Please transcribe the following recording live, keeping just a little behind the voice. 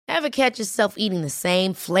Ever catch yourself eating the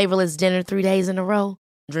same flavorless dinner 3 days in a row?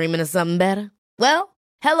 Dreaming of something better? Well,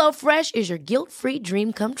 HelloFresh is your guilt-free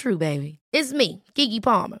dream come true, baby. It's me, Keke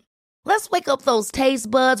Palmer. Let's wake up those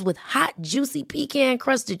taste buds with hot, juicy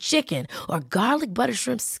pecan-crusted chicken or garlic butter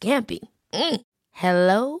shrimp scampi.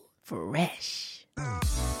 Hello Fresh.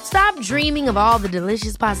 Stop dreaming of all the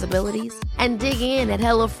delicious possibilities and dig in at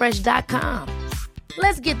HelloFresh.com.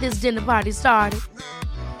 Let's get this dinner party started.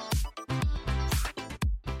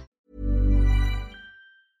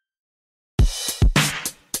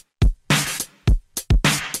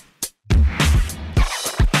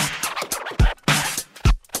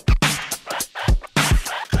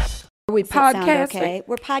 Are we podcasting? Okay?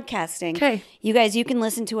 We're podcasting. Okay. You guys, you can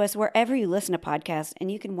listen to us wherever you listen to podcasts,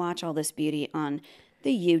 and you can watch all this beauty on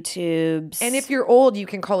the YouTubes. And if you're old, you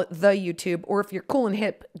can call it the YouTube, or if you're cool and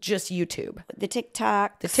hip, just YouTube. The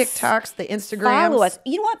TikToks. The TikToks, the Instagrams. Follow us.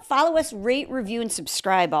 You know what? Follow us, rate, review, and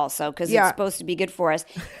subscribe also, because it's supposed to be good for us.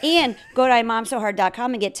 And go to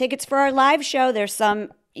imomsohard.com and get tickets for our live show. There's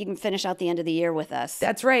some... You can finish out the end of the year with us.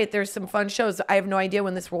 That's right. There's some fun shows. I have no idea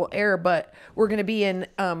when this will air, but we're going to be in...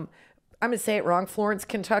 I'm going to say it wrong. Florence,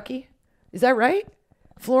 Kentucky. Is that right?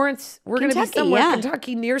 Florence. We're going to be somewhere in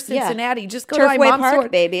Kentucky near Cincinnati. Just go Turfway to Park,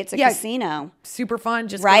 iMomSoHard. baby. It's a casino. Super fun.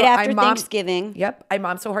 Just right go to after Thanksgiving. Yep.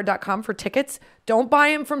 imomsohard.com for tickets. Don't buy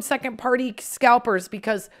them from second party scalpers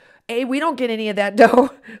because A, we don't get any of that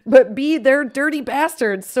dough, but B, they're dirty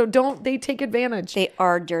bastards. So they take advantage. They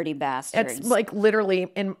are dirty bastards. It's like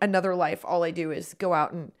literally in another life, all I do is go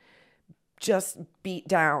out and just beat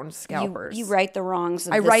down scalpers. You right the wrongs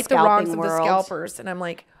of I the right the wrongs world. of the scalpers. And I'm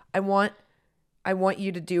like, I want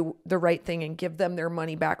you to do the right thing and give them their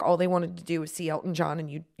money back. All they wanted to do was see Elton John, and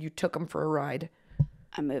you took them for a ride.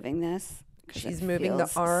 I'm moving this. She's moving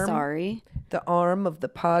the arm. Sorry. The arm of the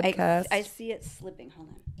podcast. I see it slipping. Hold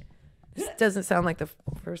on. This doesn't sound like the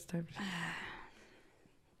first time.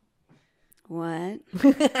 What?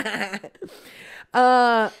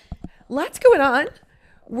 Lots going on.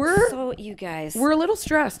 So you guys. We're a little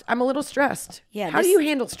stressed. I'm a little stressed. Yeah. How do you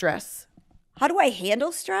handle stress? How do I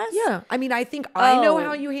handle stress? Yeah. I mean, I think I know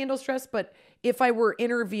how you handle stress, but if I were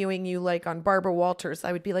interviewing you like on Barbara Walters,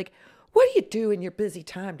 I would be like, what do you do in your busy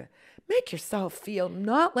time to make yourself feel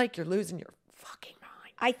not like you're losing your fucking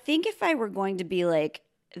mind? I think if I were going to be like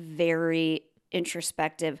very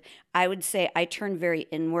introspective, I would say I turn very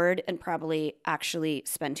inward and probably actually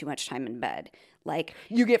spend too much time in bed. Like,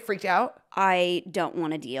 you get freaked out? I don't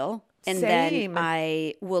want to deal. And Same. then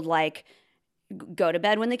I will like go to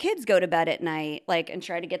bed when the kids go to bed at night, like, and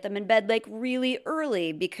try to get them in bed like really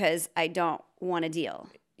early because I don't want to deal.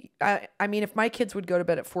 I mean, if my kids would go to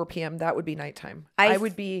bed at 4 p.m., that would be nighttime. I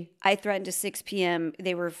threatened to 6 p.m.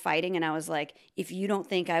 They were fighting, and I was like, if you don't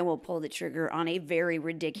think I will pull the trigger on a very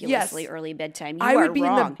ridiculously early bedtime, you are wrong. I would be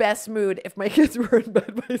in the best mood if my kids were in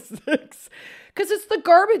bed by 6. Because it's the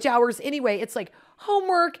garbage hours anyway. It's like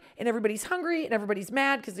homework, and everybody's hungry, and everybody's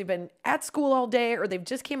mad because they've been at school all day, or they've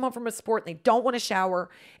just came home from a sport, and they don't want to shower.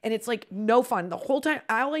 And it's like no fun. The whole time,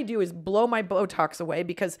 all I do is blow my Botox away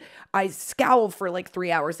because I scowl for like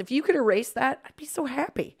 3 hours. If you could erase that, I'd be so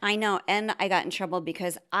happy. I know. And I got in trouble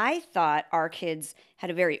because I thought our kids had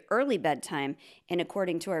a very early bedtime. And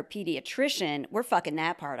according to our pediatrician, we're fucking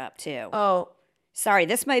that part up too. Oh. Sorry,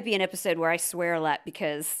 this might be an episode where I swear a lot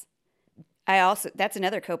because that's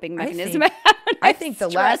another coping mechanism. I think the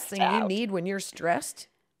last thing you need when you're stressed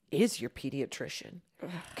is your pediatrician.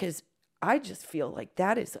 Because I just feel like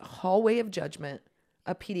that is a hallway of judgment,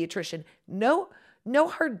 a pediatrician. No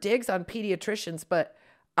hard digs on pediatricians, but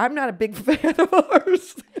I'm not a big fan of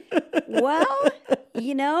ours. Well,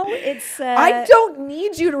 it's... I don't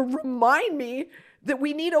need you to remind me that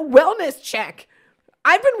we need a wellness check.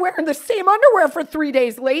 I've been wearing the same underwear for 3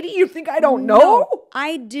 days, lady. You think I don't know? No,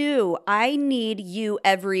 I do. I need you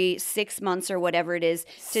every 6 months or whatever it is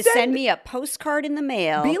to send me a postcard in the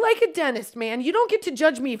mail. Be like a dentist, man. You don't get to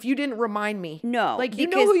judge me if you didn't remind me. No. Like, you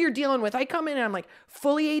know who you're dealing with. I come in and I'm like,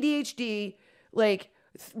 fully ADHD, like...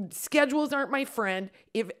 schedules aren't my friend.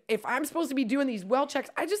 If I'm supposed to be doing these well checks,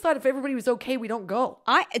 I just thought if everybody was okay, we don't go.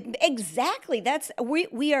 Exactly. That's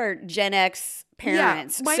we are Gen X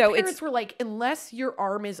parents. Yeah, my parents were like, unless your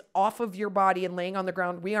arm is off of your body and laying on the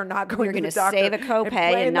ground, we are not going to the doctor. You're going to save a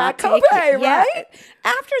copay and not take it. Right? Yeah.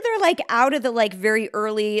 After they're like out of the like very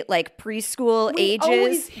early like preschool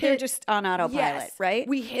ages, they're just on autopilot, right?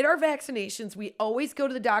 We hit our vaccinations. We always go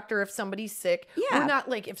to the doctor if somebody's sick. Yeah. We're not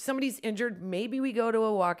like, if somebody's injured, maybe we go to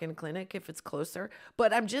a walk-in clinic if it's closer.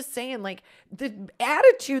 But I'm just saying, like, the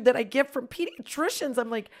attitude that I get from pediatricians, I'm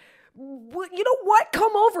like, Well, you know what?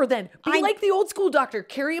 Come over then. Be like the old school doctor.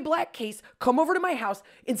 Carry a black case. Come over to my house.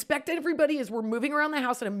 Inspect everybody as we're moving around the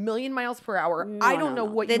house at 1,000,000 miles per hour. I don't know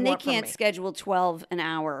what then you want they can't from me. schedule 12 an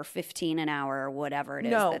hour or 15 an hour or whatever it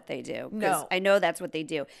is that they do. No. I know that's what they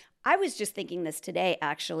do. I was just thinking this today,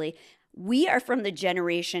 actually. We are from the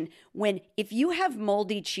generation when if you have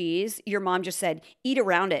moldy cheese, your mom just said, eat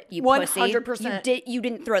around it, you 100%. pussy. You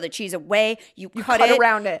didn't throw the cheese away. You Cut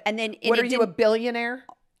around it. And then what are you, a billionaire?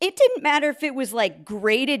 It didn't matter if it was like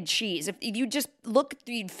grated cheese. If you just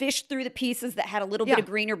you'd fish through the pieces that had a little bit of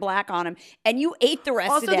green or black on them, and you ate the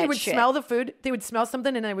rest of that shit. Also, they would smell the food. They would smell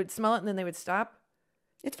something, and I would smell it, and then they would stop.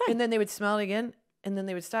 It's fine. And then they would smell it again, and then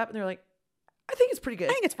they would stop, and they're like, I think it's pretty good.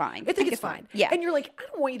 I think it's fine. I think it's fine. Yeah. And you're like, I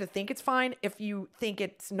don't want you to think it's fine if you think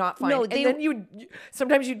it's not fine. No, and then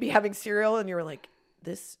sometimes you'd be having cereal, and you were like,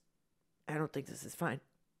 I don't think this is fine.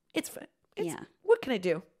 It's fine. What can I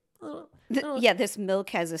do? This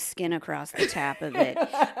milk has a skin across the top of it.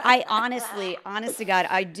 I honest to God,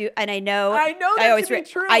 I do, and I know that to be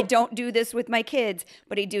true. I don't do this with my kids,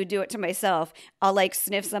 but I do it to myself. I'll like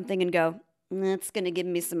sniff something and go, "That's gonna give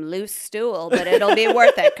me some loose stool, but it'll be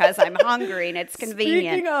worth it because I'm hungry and it's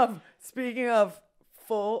convenient." Speaking of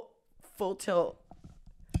full tilt.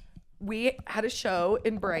 We had a show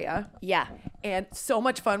in Brea. Yeah. And so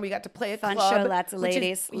much fun. We got to play a fun club. Show, lots of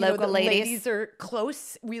ladies, local the ladies. Ladies are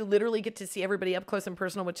close. We literally get to see everybody up close and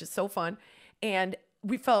personal, which is so fun. And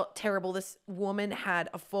we felt terrible. This woman had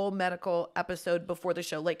a full medical episode before the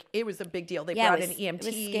show. Like, it was a big deal. They brought in EMT. It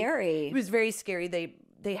was scary. It was very scary.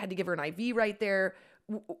 They had to give her an IV right there.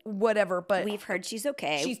 Whatever, but we've heard she's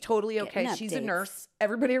okay. She's totally okay. She's a nurse.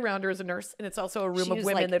 Everybody around her is a nurse, and it's also a room of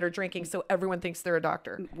women that are drinking, so everyone thinks they're a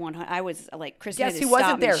doctor. I was like, Kristen had to wasn't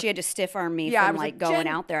stop me. there. She had to stiff arm me from like going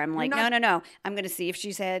out there. I'm like, no. I'm going to see if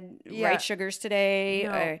she's had right sugars today.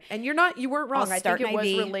 No. And you weren't wrong. I think it was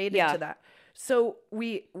related to that. So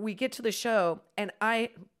we get to the show, and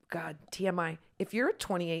God, TMI. If you're a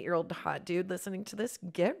 28-year-old hot dude listening to this,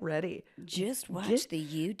 get ready. Just watch the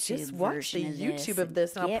YouTube Just watch the YouTube of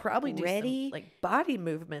this, and I'll probably do some like body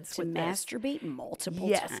movements to with masturbate multiple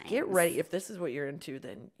times. Yes, get ready. If this is what you're into,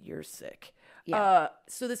 then you're sick. Yeah.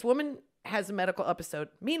 So this woman has a medical episode.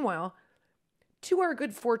 Meanwhile, to our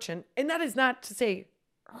good fortune, and that is not to say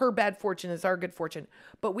her bad fortune is our good fortune,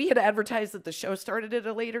 but we had advertised that the show started at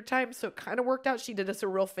a later time, so it kind of worked out. She did us a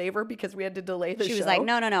real favor because we had to delay the show. She was like,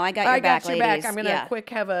 no, I got your back, ladies. I'm going to quick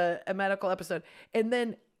have a medical episode. And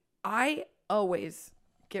then I always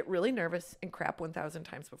get really nervous and crap 1,000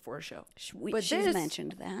 times before a show. She's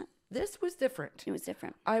mentioned that. This was different. It was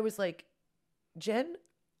different. I was like, Jen,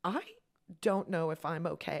 I don't know if I'm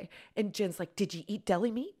okay. And Jen's like, did you eat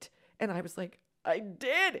deli meat? And I was like, I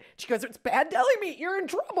did. She goes, it's bad deli meat. You're in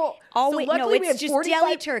trouble. Oh, wait, no, it's just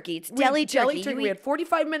deli turkey. It's deli turkey. We had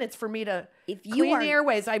 45 minutes for me to clean the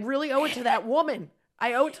airways. I really owe it to that woman.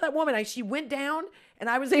 She went down, and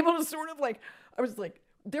I was able to sort of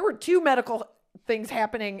there were two medical things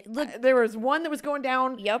happening. Look, there was one that was going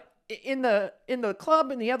down. Yep. In the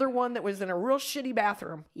club, and the other one that was in a real shitty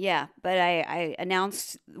bathroom. Yeah, but I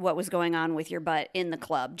announced what was going on with your butt in the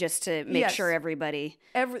club just to make sure everybody.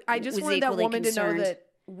 I just wanted that woman to know that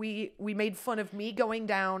we made fun of me going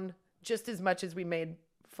down just as much as we made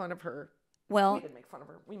fun of her. Well, we didn't make fun of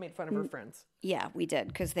her. We made fun of her friends. Yeah, we did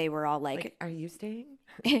because they were all like, "Are you staying?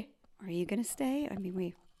 Are you gonna stay?" I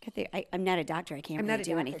mean, I'm not a doctor. I can't really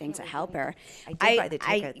do anything to help her. I did buy the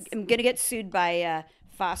tickets. I'm gonna get sued by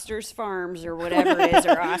Foster's Farms or whatever it is,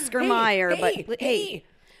 or Oscar Mayer.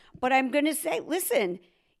 But I'm going to say, listen.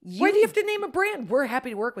 Why do you have to name a brand? We're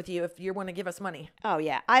happy to work with you if you want to give us money. Oh,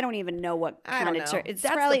 yeah. I don't even know what kind of That's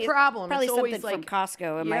the problem. Probably it's something from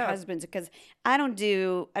Costco and my husband's, because I don't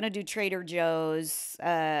do Trader Joe's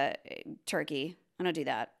turkey. I don't do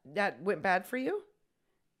that. That went bad for you?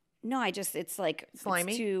 No, it's like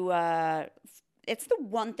slimy. It's the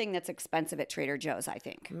one thing that's expensive at Trader Joe's, I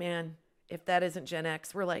think. Man. If that isn't Gen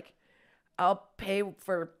X, we're like, I'll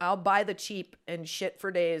buy the cheap and shit for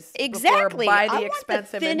days. Exactly. Before buy the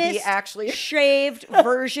expensive and be actually shaved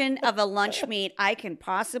version of a lunch meat I can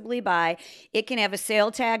possibly buy. It can have a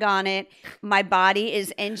sale tag on it. My body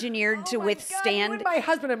is engineered to withstand. God, my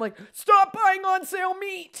husband, I'm like, stop buying on sale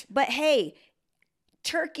meat. But hey,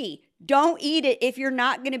 turkey. Don't eat it if you're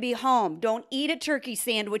not going to be home. Don't eat a turkey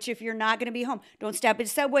sandwich if you're not going to be home. Don't stop at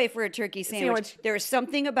Subway for a turkey sandwich. There is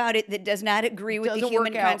something about it that does not agree with the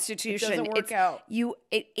human constitution. It doesn't work out.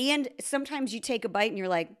 And sometimes you take a bite and you're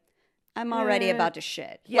like, I'm already about to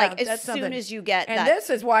shit. Yeah, like as soon as you get and that. And this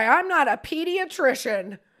is why I'm not a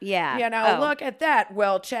pediatrician. Yeah. Look at that.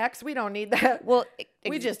 Well checks. We don't need that. Well,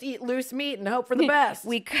 We just eat loose meat and hope for the best.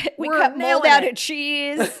 We cut We're mold nailing out it. of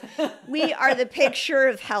cheese. We are the picture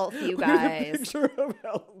of health, you guys. Picture of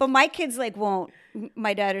health. But my kids like won't.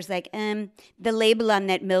 My daughter's like, the label on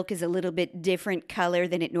that milk is a little bit different color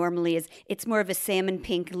than it normally is. It's more of a salmon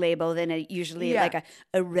pink label than usually Yeah. like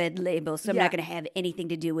a red label. So I'm Yeah. not going to have anything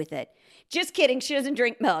to do with it. Just kidding. She doesn't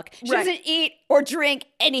drink milk. She Right. doesn't eat or drink So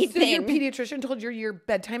anything. your pediatrician told you your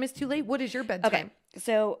bedtime is too late? What is your bedtime? Okay.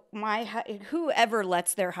 So whoever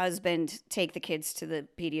lets their husband take the kids to the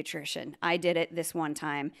pediatrician, I did it this one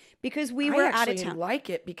time because we were I out of actually town. like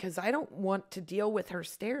it because I don't want to deal with her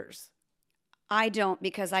stairs. I don't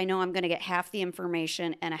because I know I'm going to get half the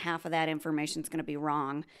information and a half of that information is going to be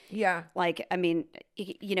wrong. Yeah. Like, I mean,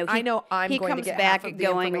 I know I'm he going to comes get back half of the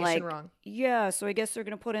going information like, wrong. yeah, so I guess they're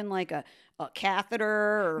going to put in like a catheter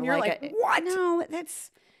or And you're like like, what? No,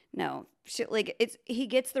 no. Shit, like he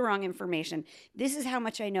gets the wrong information. This is how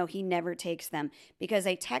much I know he never takes them because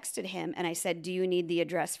I texted him and I said, "Do you need the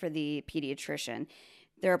address for the pediatrician?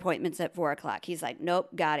 Their appointment's at 4:00." He's like, "Nope,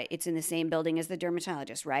 got it. It's in the same building as the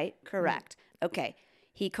dermatologist, right?" Correct. Okay.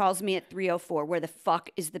 He calls me at 3:04. Where the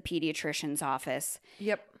fuck is the pediatrician's office?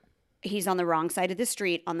 Yep. He's on the wrong side of the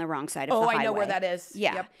street, on the wrong side of the highway. I know where that is.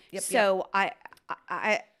 Yeah. Yep. So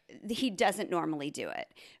he doesn't normally do it,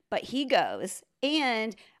 but he goes,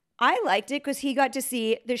 and I liked it because he got to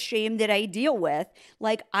see the shame that I deal with.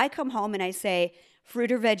 Like I come home and I say,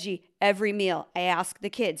 fruit or veggie every meal. I ask the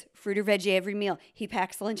kids, fruit or veggie every meal. He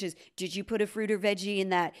packs lunches. Did you put a fruit or veggie in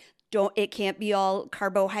that? It can't be all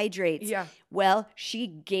carbohydrates. Yeah. Well, she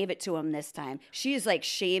gave it to him this time. She has like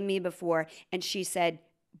shamed me before, and she said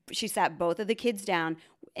she sat both of the kids down,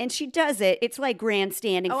 and she does it. It's like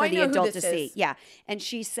grandstanding for I the know who adult to this see. is. Yeah, and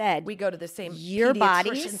she said, We go to the same Your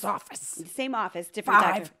pediatrician's bodies- office. same office, different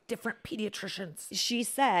 5 doctor. different pediatricians. She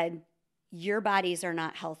said, your bodies are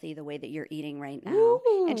not healthy the way that you're eating right now.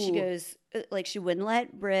 And she Ooh. goes, like, she wouldn't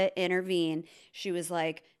let Britt intervene. She was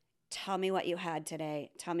like, tell me what you had today.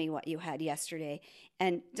 Tell me what you had yesterday.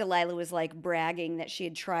 And Delilah was like bragging that she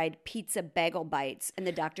had tried pizza bagel bites. And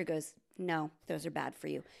the doctor goes, no, those are bad for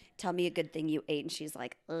you. Tell me a good thing you ate. And she's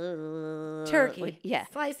like, Turkey. Yeah.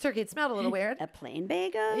 Sliced turkey. It smelled a little weird. A plain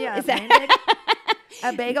bagel? Yeah, Is a that- plain bagel.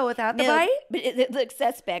 A bagel without the No, bite? but it looked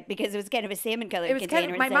suspect because it was kind of a salmon colored It was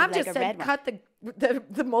container. my instead mom of like just a said red one.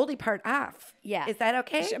 cut the moldy part off. Yeah. Is that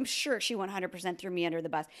okay? I'm sure she 100% threw me under the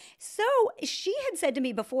bus. So she had said to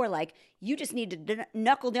me before, like, you just need to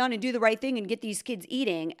knuckle down and do the right thing and get these kids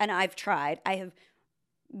eating. And I've tried. I have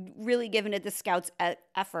really given it the scouts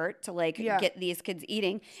effort to like Yeah. get these kids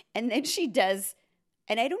eating. And then she does,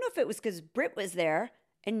 and I don't know if it was because Britt was there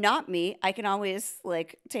and not me. I can always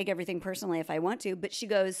like take everything personally if I want to. But she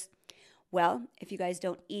goes, well, if you guys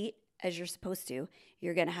don't eat as you're supposed to,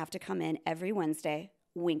 you're going to have to come in every Wednesday,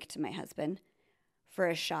 wink to my husband, for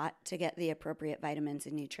a shot to get the appropriate vitamins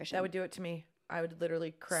and nutrition. That would do it to me. I would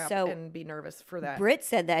literally crap So, and be nervous for that. Britt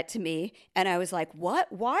said that to me, and I was like, what?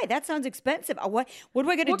 Why? That sounds expensive. What am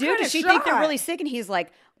I going to What do? kind Does of she think they're shot? really sick? And he's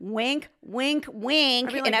like, wink, wink, wink.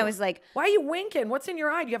 I'd be And I was like, why are you winking? What's in your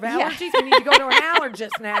eye? Do you have Yeah. allergies? We need to go to an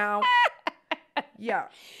allergist now. Yeah.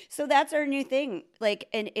 so that's our new thing. Like,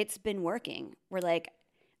 and it's been working. We're like,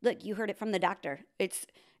 look, you heard it from the doctor.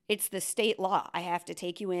 It's the state law. I have to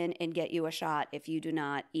take you in and get you a shot if you do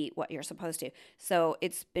not eat what you're supposed to. So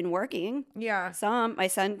it's been working. Yeah. My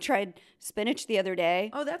son tried spinach the other day.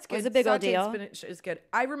 Oh, that's good. It was a big old Sauteed deal. spinach is good.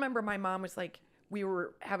 I remember my mom was like, we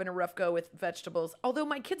were having a rough go with vegetables. Although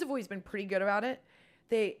my kids have always been pretty good about it.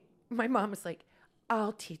 My mom was like,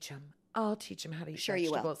 I'll teach them how to eat Sure you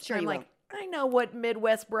will. vegetables. Sure I'm you like, will. I know what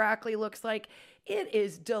Midwest broccoli looks like. It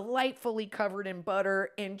is delightfully covered in butter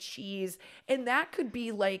and cheese. And that could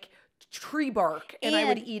be like tree bark and I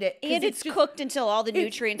would eat it. 'cause And it's just- cooked until all the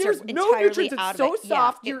nutrients are there's entirely no nutrients. It's out so of it.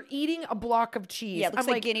 soft. Yeah, You're eating a block of cheese. yeah, it looks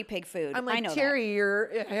I'm like guinea pig food. I'm I like, know Terry, your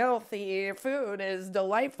healthy food is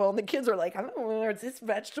delightful. And the kids are like, I don't know, is this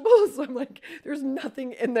vegetables? I'm like, there's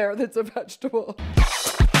nothing in there that's a vegetable.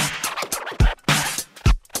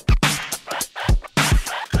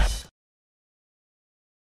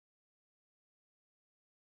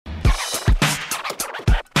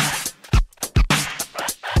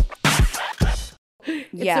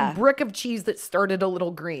 Yeah. It's a brick of cheese that started a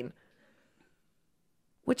little green,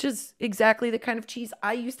 which is exactly the kind of cheese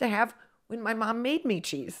I used to have when my mom made me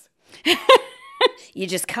cheese. You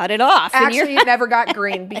just cut it off. and you're- Actually, it never got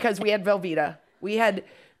green because we had Velveeta. We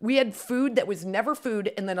had food that was never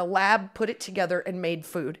food, and then a lab put it together and made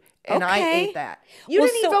food, and I Okay. ate that. You Well,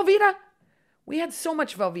 didn't eat Velveeta? We had so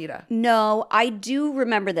much Velveeta. No, I do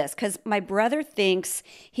remember this because my brother thinks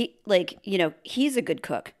he's a good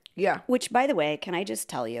cook. Yeah. Which, by the way, can I just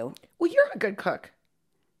tell you, Well, you're a good cook.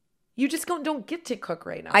 You just don't get to cook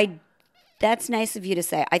right now. That's nice of you to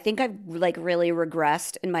say. I think I've like really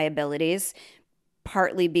regressed in my abilities,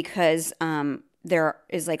 partly because there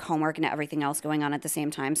is like homework and everything else going on at the same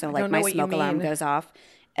time. So like my smoke alarm goes off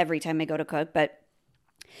every time I go to cook. But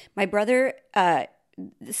my brother,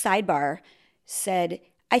 sidebar, said,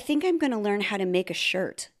 I think I'm going to learn how to make a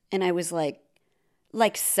shirt. And I was like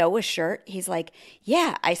sew a shirt? He's like,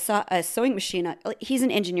 yeah, I saw a sewing machine. He's an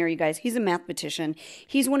engineer, you guys. He's a mathematician.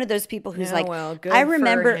 He's one of those people who's good I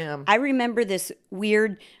for him. I remember this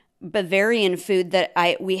weird Bavarian food that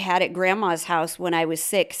we had at grandma's house when I was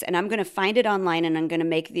 6, and I'm going to find it online and I'm going to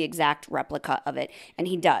make the exact replica of it. And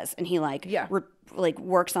he does. And he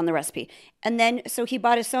works on the recipe. And then so he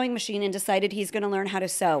bought a sewing machine and decided he's going to learn how to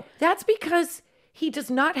sew. That's because he does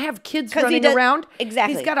not have kids running around.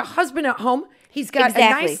 Exactly. He's got a husband at home. He's got a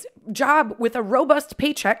nice job with a robust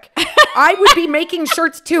paycheck. I would be making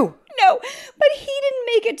shirts too. No, but he didn't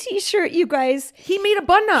make a t-shirt, you guys. He made a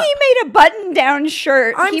button-up. He made a button-down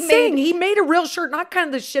shirt. He made a real shirt, not kind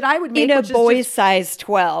of the shit I would make. In a boy's size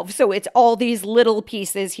 12. So it's all these little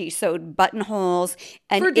pieces. He sewed buttonholes.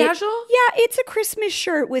 And for Dashel? Yeah, it's a Christmas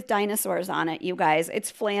shirt with dinosaurs on it, you guys. It's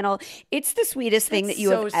flannel. It's the sweetest thing that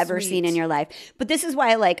you have ever seen in your life. But this is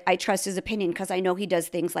why I trust his opinion, because I know he does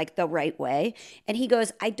things like the right way. And he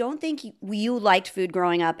goes, I don't think you liked food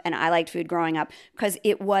growing up and I liked food growing up because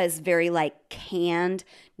it was very like canned,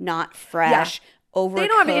 not fresh. Overcooked. They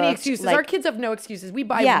don't have any excuses. Our kids have no excuses. We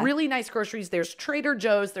buy really nice groceries. There's Trader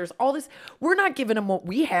Joe's. There's all this. We're not giving them what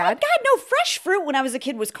we had. Oh God, no. Fresh fruit when I was a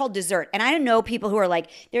kid was called dessert. And I know people who are like,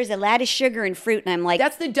 there's a lot of sugar in fruit. And I'm like,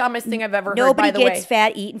 that's the dumbest thing I've ever heard, nobody by the way. gets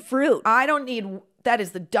fat eating fruit. I don't need... That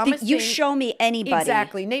is the dumbest thing. You show me anybody.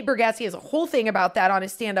 Exactly. Nate Bargatze has a whole thing about that on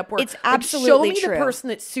his stand-up where it's absolutely show me the person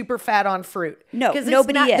that's super fat on fruit. No,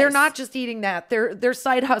 nobody is. They're not just eating that. They're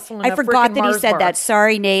side hustling. I forgot that he said that.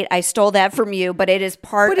 Sorry, Nate. I stole that from you, but it is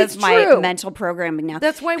part of my mental programming now.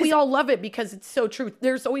 That's why we all love it, because it's so true.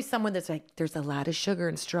 There's always someone that's like, there's a lot of sugar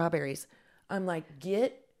in strawberries. I'm like,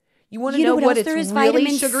 you want to know what it's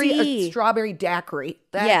really sugary? A strawberry daiquiri.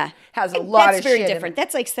 That has a lot of shit. That's very different.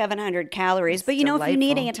 That's like 700 calories. But if you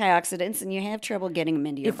need antioxidants and you have trouble getting them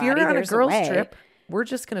into your body, if you're on a girl's trip, we're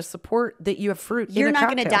just going to support that you have fruit in a cocktail. You're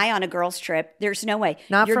not going to die on a girl's trip. There's no way.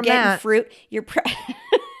 You're from getting that. Fruit.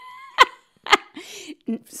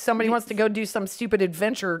 If somebody wants to go do some stupid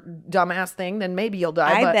adventure dumbass thing, then maybe you'll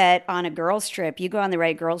die. I bet on a girl's trip, you go on the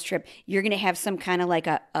right girl's trip, you're going to have some kind of like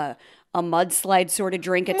a mudslide sort of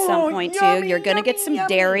drink at some point too. You're going to get some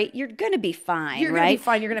dairy. You're going to be fine, You're going to be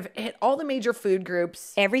fine. You're going to hit all the major food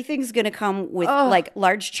groups. Everything's going to come with like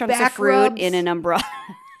large chunks of fruit rubs. in an umbrella.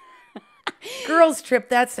 Girls trip,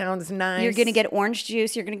 that sounds nice. You're going to get orange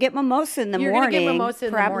juice. You're going to get mimosa in the morning. You're going to get mimosa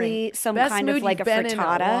in the morning. Probably some Best kind of like a been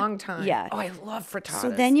frittata. In a long time. Yeah. Oh, I love frittatas. So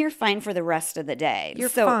then you're fine for the rest of the day. You're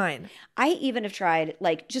fine. I even have tried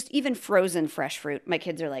like just even frozen fresh fruit. My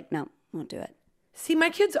kids are like, no, won't do it. See, my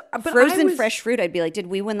kids, but frozen fresh fruit. I'd be like, did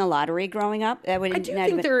we win the lottery growing up? I do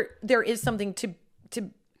think there is something to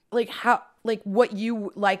like how like what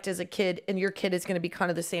you liked as a kid, and your kid is going to be kind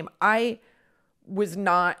of the same. I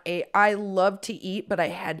love to eat, but I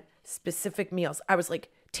had specific meals. I was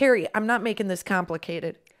like, Terry, I'm not making this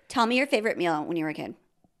complicated. Tell me your favorite meal when you were a kid.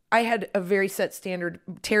 I had a very set standard.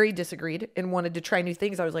 Terry disagreed and wanted to try new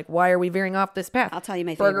things. I was like, why are we veering off this path? I'll tell you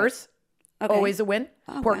my favorite. Burgers, always a win.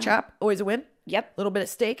 Pork chop, always a win. Yep. A little bit of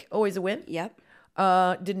steak, always a win. Yep.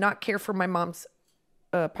 Did not care for my mom's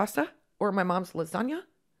pasta or my mom's lasagna,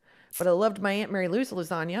 but I loved my Aunt Mary Lou's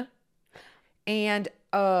lasagna. And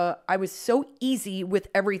I was so easy with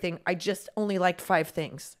everything. I just only liked 5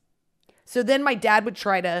 things. So then my dad would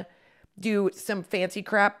try to do some fancy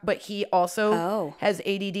crap, but he also has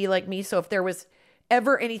ADD like me. So if there was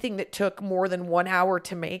ever anything that took more than 1 hour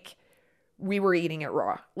to make, we were eating it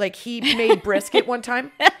raw. Like he made brisket one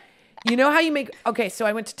time. You know how you make... Okay, so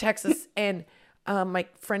I went to Texas and my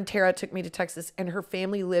friend Tara took me to Texas, and her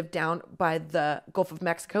family lived down by the Gulf of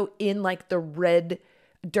Mexico in like the red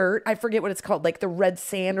dirt. I forget what it's called, like the red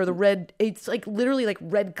sand or the red... It's like literally like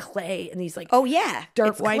red clay and these like...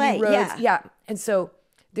 Dark, windy roads. Yeah. And so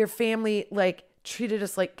their family like treated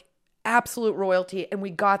us like absolute royalty, and we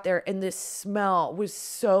got there and this smell was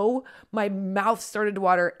so... My mouth started to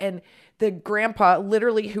water, and the grandpa,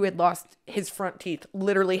 literally, who had lost his front teeth,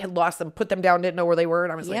 literally had lost them, put them down, didn't know where they were.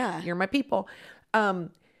 And I was like, you're my people.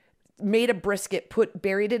 Made a brisket,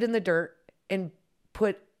 buried it in the dirt, and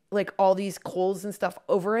put like all these coals and stuff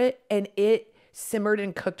over it. And it simmered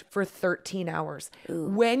and cooked for 13 hours. Ooh.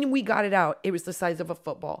 When we got it out, it was the size of a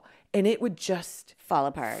football. And it would just fall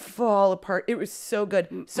apart. It was so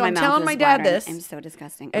good. So I'm telling my dad this. I'm so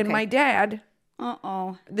disgusting. And my dad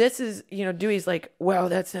Uh-oh. This is, Dewey's like, wow,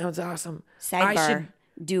 that sounds awesome. Sidebar,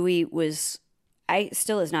 Dewey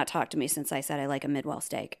still has not talked to me since I said I like a Midwell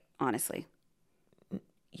steak, honestly.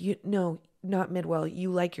 No, not Midwell.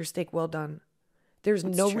 You like your steak well done. There's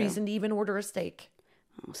no reason to even order a steak.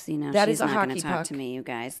 Oh, see, now that she's is a not going hockey to talk puck. to me, you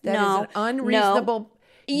guys. That is an unreasonable...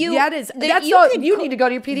 You need to go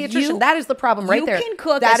to your pediatrician. That is the problem right there.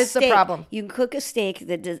 That is the problem. You can cook a steak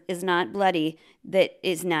that is not bloody, that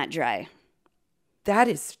is not dry. That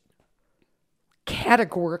is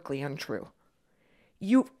categorically untrue.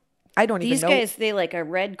 I don't even know. These guys, they like a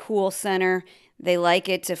red cool center. They like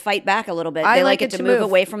it to fight back a little bit. They like it to move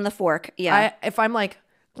away from the fork. Yeah. If I'm like,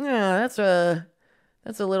 that's a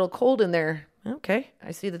little cold in there. Okay.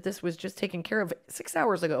 I see that this was just taken care of 6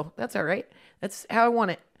 hours ago. That's all right. That's how I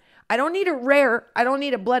want it. I don't need it rare. I don't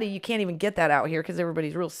need it bloody. You can't even get that out here because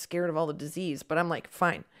everybody's real scared of all the disease. But I'm like,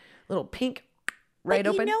 fine. Little pink, right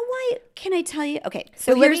open. You know what? Can I tell you? Okay.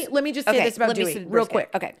 So let me just say this about Dewey real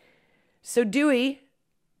quick. Okay. So Dewey,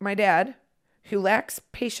 my dad, who lacks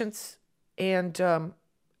patience and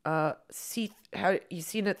see how you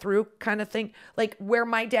seen it through kind of thing, like where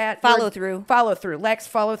my dad lacks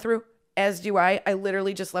follow through, as do I. I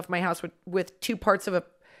literally just left my house with 2 parts of a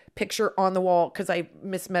picture on the wall because I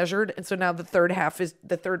mismeasured, and so now the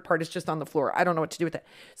third part is just on the floor. I don't know what to do with it.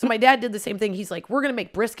 So my dad did the same thing. He's like, we're gonna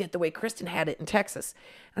make brisket the way Kristen had it in Texas,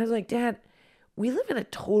 and I was like, Dad, we live in a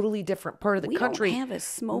totally different part of the country. We don't have a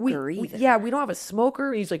smoker either. We don't have a smoker.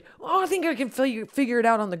 And he's like, I think I can figure it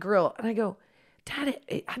out on the grill. And I go, Dad,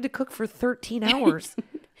 I had to cook for 13 hours.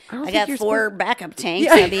 I got 4 backup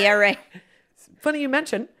tanks. I'll be all right. Funny you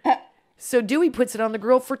mention. So Dewey puts it on the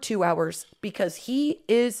grill for 2 hours because he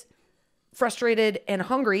is frustrated and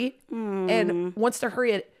hungry and wants to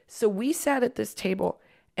hurry it. So we sat at this table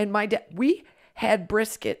and we had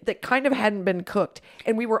brisket that kind of hadn't been cooked.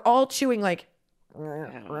 And we were all chewing like,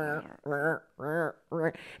 and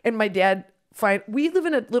my dad, we live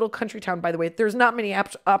in a little country town, by the way. There's not many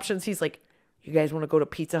options. He's like, you guys want to go to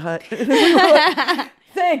Pizza Hut?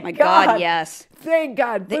 Thank God. Yes. Thank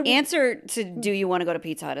God. The answer to do you want to go to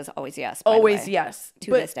Pizza Hut is always yes. Always yes.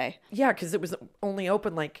 To this day. Yeah, because it was only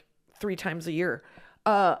open like 3 times a year.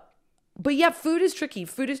 But yeah, food is tricky.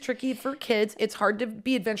 Food is tricky for kids. It's hard to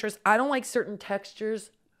be adventurous. I don't like certain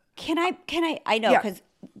textures. Can I know, because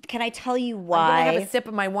can I tell you why? I'm going to have a sip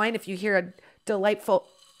of my wine if you hear a delightful...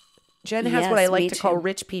 Jen has what I like to call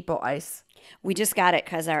rich people ice. We just got it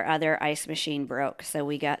because our other ice machine broke. So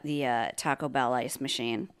we got the Taco Bell ice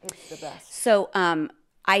machine. It's the best. So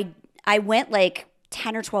I went like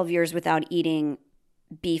 10 or 12 years without eating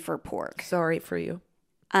beef or pork. Sorry for you.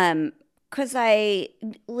 Because I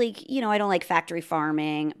don't like factory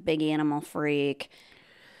farming, big animal freak.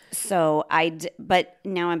 So but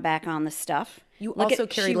now I'm back on the stuff. You also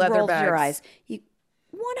carry leather bags. Your eyes.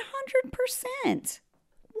 100%.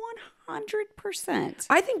 100%.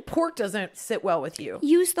 I think pork doesn't sit well with you.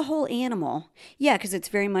 Use the whole animal. Yeah, because it's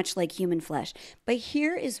very much like human flesh. But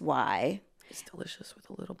here is why. It's delicious with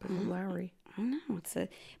a little bit of Lowry. I know.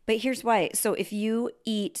 But here's why. So if you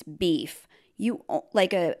eat beef, you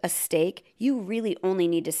like a steak, you really only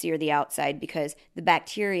need to sear the outside because the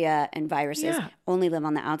bacteria and viruses only live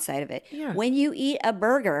on the outside of it. Yeah. When you eat a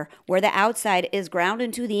burger where the outside is ground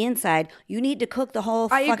into the inside, you need to cook the whole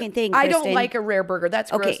fucking thing, Kristen. I don't like a rare burger.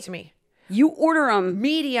 That's gross to me. You order them.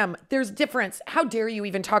 Medium. There's difference. How dare you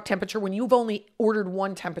even talk temperature when you've only ordered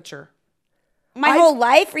one temperature? My whole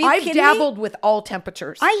life? Are you kidding me? I've dabbled with all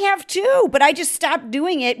temperatures. I have too, but I just stopped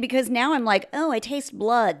doing it because now I'm like, I taste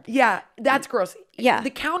blood. Yeah, that's gross. Yeah.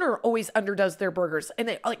 The counter always underdoes their burgers and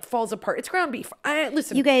it like falls apart. It's ground beef.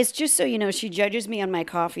 Listen. You guys, just so you know, she judges me on my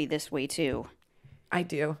coffee this way too. I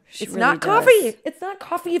do. She it's really not does. coffee. It's not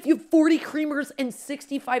coffee if you have 40 creamers and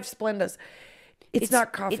 65 Splendas. It's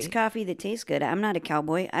not coffee. It's coffee that tastes good. I'm not a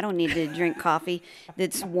cowboy. I don't need to drink coffee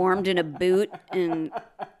that's warmed in a boot and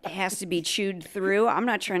has to be chewed through. I'm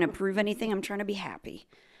not trying to prove anything. I'm trying to be happy.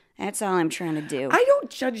 That's all I'm trying to do. I don't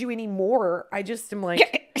judge you anymore. I just am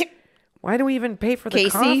like, why do we even pay for the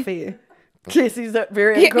coffee? Casey's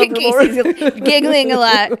very uncomfortable. Casey's giggling a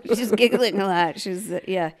lot. She's giggling a lot. She's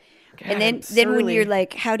God, and then when you're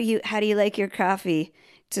like, how do you like your coffee?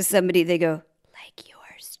 To somebody, they go, like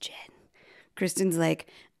yours, Jen. Kristen's like,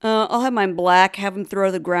 I'll have mine black, have them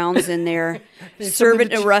throw the grounds in there, serve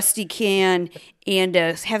it in a rusty can, and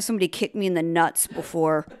have somebody kick me in the nuts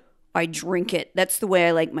before I drink it. That's the way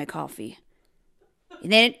I like my coffee.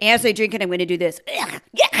 And then as I drink it, I'm going to do this.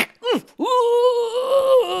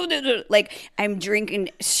 Like I'm drinking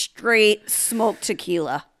straight smoked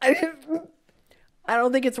tequila. I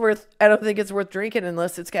don't think it's worth drinking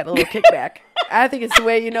unless it's got a little kickback. I think it's the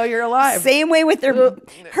way you know you're alive. Same way with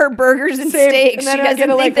her burgers and Same. steaks. And then She I doesn't get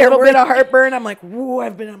a think little bit of heartburn. I'm like, woo,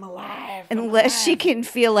 I'm alive. Unless she can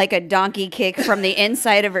feel like a donkey kick from the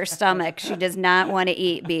inside of her stomach, she does not want to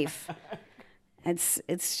eat beef. And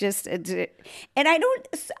I don't.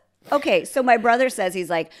 Okay, so my brother says he's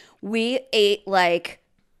like, we ate like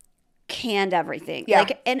canned everything. Yeah.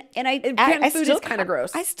 Like, and canned food is kind of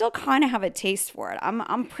gross. I still kind of have a taste for it.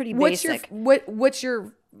 I'm pretty What's basic. what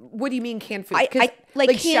do you mean canned food? I like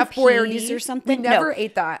canned Chef peas Boyardee or something. We never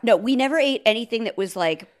ate that. No, we never ate anything that was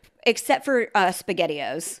like, except for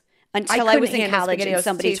SpaghettiOs. Until I couldn't was in handle college and SpaghettiOs.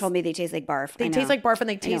 somebody told me they taste like barf. They taste like barf,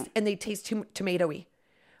 and they taste too tomatoey.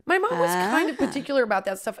 My mom was kind of particular about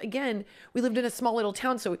that stuff. Again, we lived in a small little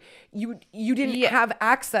town, so you didn't have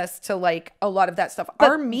access to like a lot of that stuff.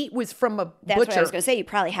 Our meat was from a That's butcher. what I was going to say. You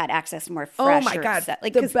probably had access to more fresh. Oh my God,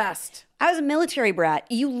 like the best. I was a military brat.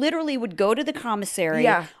 You literally would go to the commissary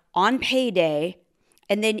Yeah. on payday,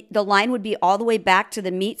 and then the line would be all the way back to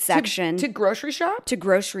the meat section. To grocery shop? To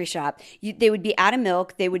grocery shop. They would be out of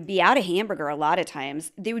milk. They would be out of hamburger a lot of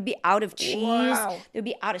times. They would be out of cheese. Wow. They would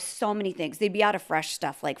be out of so many things. They'd be out of fresh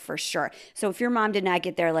stuff, like for sure. So if your mom did not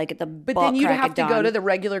get there like at the But then you'd have to go to the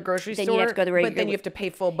regular grocery store. you have to go to the regular. But then you have to pay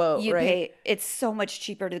full boat, right? It's so much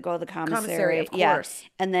cheaper to go to the commissary. Commissary, of Yeah. course.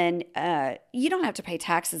 And then you don't have to pay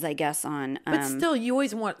taxes, I guess, on. But still, you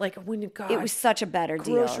always want like when you got it was such a better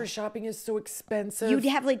deal. grocery shopping is so expensive. You'd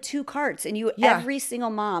have like 2 carts, and Yeah. every single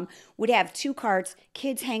mom would have 2 carts,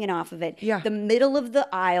 kids hanging off of it. Yeah. The middle of the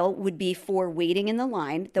aisle would be for waiting in the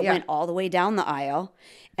line that Yeah. went all the way down the aisle.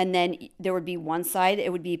 And then there would be one side,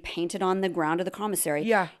 it would be painted on the ground of the commissary.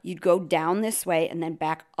 Yeah. You'd go down this way and then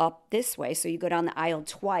back up this way. So you go down the aisle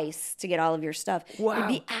twice to get all of your stuff. Wow. You'd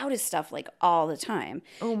be out of stuff like all the time.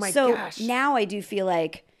 Oh my so gosh. now I do feel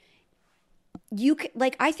like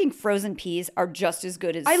I think frozen peas are just as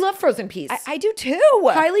good as I love frozen peas. I do too.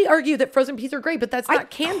 highly argue that frozen peas are great, but that's not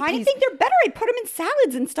canned I peas. think they're better. I put them in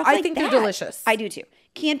salads and stuff I like that. think they're delicious. I do too.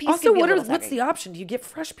 Canned peas. Also, can be a what's little soggy. the option? Do you get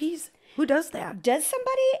fresh peas? Who does that? Does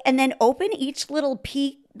somebody and then open each little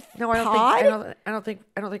pea No, I don't pod? think.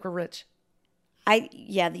 I don't think we're rich.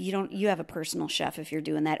 You have a personal chef if you're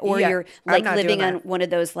doing that, or Yeah, you're I'm like not living doing on that. one of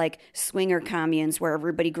those like swinger communes where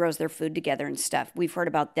everybody grows their food together and stuff. We've heard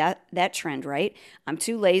about that trend, right? I'm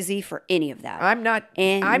too lazy for any of that. I'm not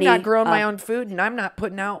growing my own food, and I'm not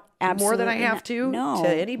putting out more than I Absolutely have not. to No. to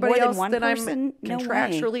anybody More than else one that person? I'm No way.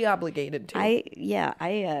 contractually obligated to.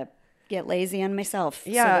 I get lazy on myself.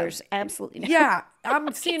 Yeah. So there's absolutely no. Yeah,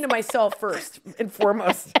 I'm seeing to myself first and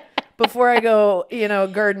foremost before I go,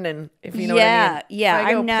 gardening. If you know what I mean. Yeah. If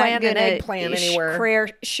I go I'm not plant an gonna eggplant anywhere.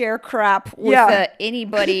 share crop with Yeah.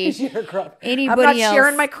 Anybody. Anybody I'm not else.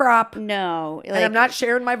 sharing my crop, No, and I'm not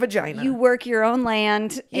sharing my vagina. You work your own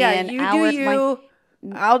land. yeah, and you I'll do work you.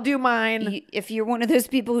 I'll do mine. If you're one of those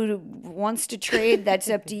people who wants to trade, that's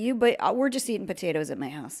up to you. But we're just eating potatoes at my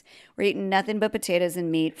house. We're eating nothing but potatoes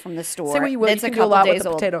and meat from the store. Say what you will. You That's can a do a couple lot with days a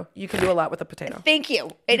old. potato. You can do a lot with a potato. Thank you.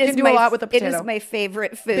 You can do a lot with a It is potato. my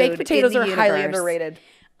favorite food. Baked potatoes in are the highly universe. underrated.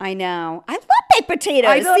 I know. I love baked potatoes.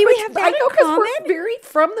 I know, See, we but have that in because common. we're very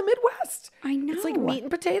from the Midwest. I know. It's like meat and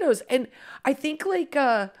potatoes, and I think like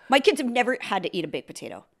My kids have never had to eat a baked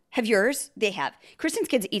potato. Have yours? They have. Kristen's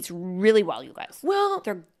kids eats really well, you guys. well,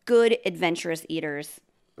 They're good, adventurous eaters.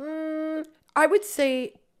 I would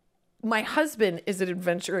say my husband is an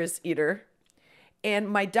adventurous eater, and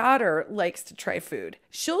my daughter likes to try food.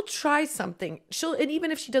 She'll try something. And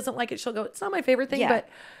even if she doesn't like it, she'll go, "It's not my favorite thing." Yeah. But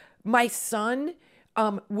my son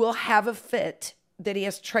will have a fit that he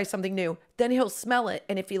has to try something new. Then he'll smell it,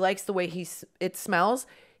 and if he likes the way it smells,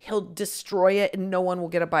 he'll destroy it, and no one will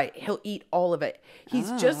get a bite. He'll eat all of it.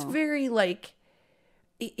 He's just very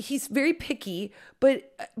he's very picky,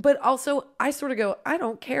 but also I sort of go, I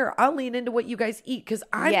don't care. I'll lean into what you guys eat because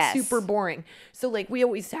I'm Yes. super boring. So like we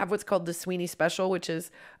always have what's called the Sweeney Special, which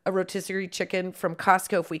is a rotisserie chicken from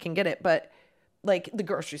Costco if we can get it, but like the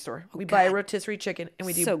grocery store. We buy a rotisserie chicken and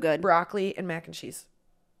we do So good. broccoli and mac and cheese.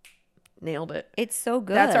 Nailed it. It's so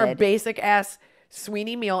good. That's our basic ass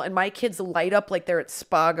Sweeney meal, and my kids light up like they're at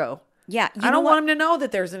Spago. Yeah. I don't want them to know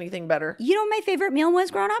that there's anything better. You know what my favorite meal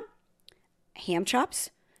was growing up? Ham chops,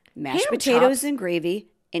 mashed Ham potatoes chops? and gravy,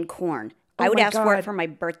 and corn. Oh I would my ask for it God. for my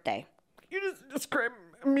birthday. You just describe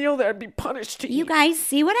a meal that I'd be punished to You eat. guys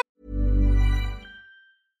see what I...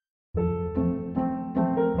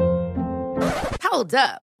 Hold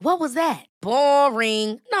up. What was that?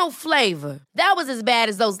 Boring. No flavor. That was as bad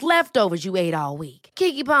as those leftovers you ate all week.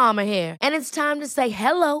 Keke Palmer here, and it's time to say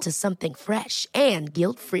hello to something fresh and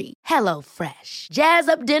guilt-free. Hello Fresh. Jazz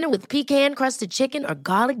up dinner with pecan-crusted chicken or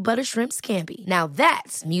garlic butter shrimp scampi. Now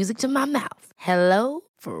that's music to my mouth. Hello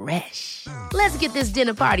Fresh. Let's get this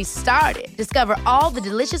dinner party started. Discover all the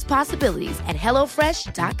delicious possibilities at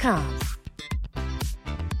hellofresh.com.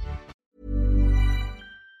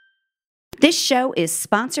 This show is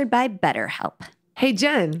sponsored by BetterHelp. Hey,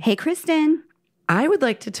 Jen. Hey, Kristen. I would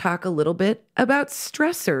like to talk a little bit about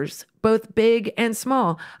stressors, both big and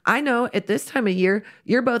small. I know at this time of year,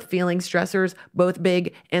 you're both feeling stressors, both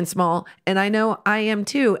big and small. And I know I am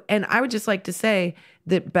too. And I would just like to say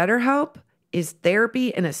that BetterHelp is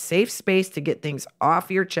therapy and a safe space to get things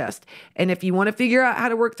off your chest. And if you want to figure out how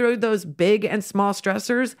to work through those big and small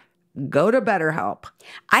stressors, go to BetterHelp.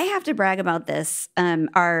 I have to brag about this,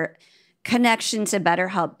 our connection to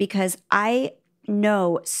BetterHelp, because I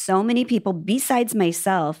know so many people besides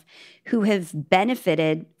myself who have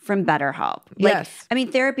benefited from BetterHelp. Yes. I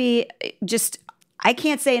mean, therapy, I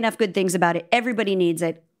can't say enough good things about it. Everybody needs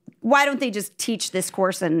it. Why don't they just teach this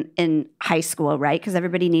course in high school, right? Because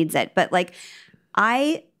everybody needs it. But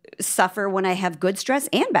I suffer when I have good stress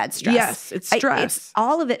and bad stress. Yes, it's stress.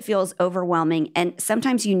 All of it feels overwhelming. And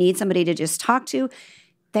sometimes you need somebody to just talk to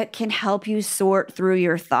that can help you sort through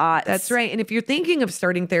your thoughts. That's right. And if you're thinking of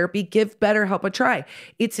starting therapy, give BetterHelp a try.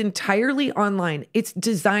 It's entirely online. It's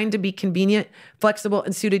designed to be convenient, flexible,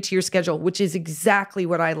 and suited to your schedule, which is exactly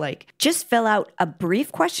what I like. Just fill out a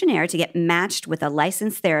brief questionnaire to get matched with a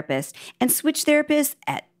licensed therapist and switch therapists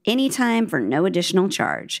at any time for no additional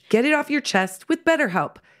charge. Get it off your chest with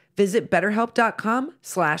BetterHelp. Visit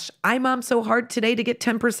BetterHelp.com/IMomSoHard today to get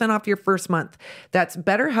 10% off your first month. That's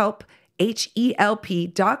BetterHelp,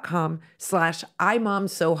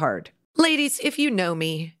 HELP.com/IMomSoHard. Ladies, if you know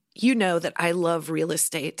me, you know that I love real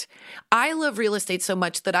estate. I love real estate so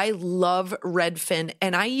much that I love Redfin,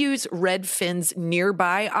 and I use Redfin's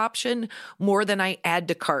nearby option more than I add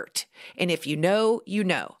to cart. And if you know, you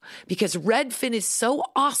know. Because Redfin is so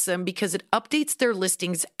awesome because it updates their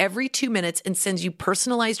listings every 2 minutes and sends you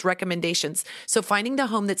personalized recommendations. So finding the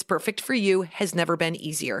home that's perfect for you has never been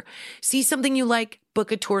easier. See something you like? Book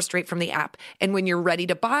a tour straight from the app. And when you're ready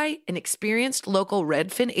to buy, an experienced local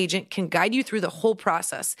Redfin agent can guide you through the whole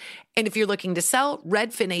process. And if you're looking to sell,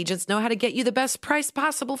 Redfin agents know how to get you the best price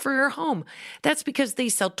possible for your home. That's because they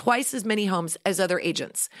sell twice as many homes as other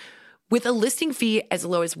agents. With a listing fee as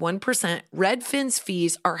low as 1%, Redfin's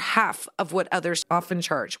fees are half of what others often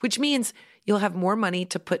charge, which means you'll have more money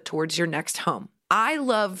to put towards your next home. I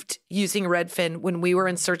loved using Redfin when we were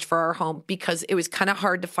in search for our home because it was kind of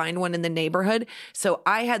hard to find one in the neighborhood. So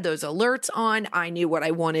I had those alerts on. I knew what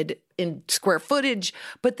I wanted in square footage,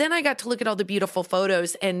 but then I got to look at all the beautiful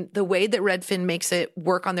photos, and the way that Redfin makes it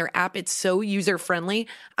work on their app, it's so user-friendly.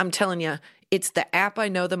 I'm telling you, it's the app I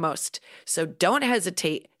know the most. So don't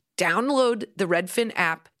hesitate. Download the Redfin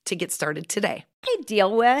app to get started today. I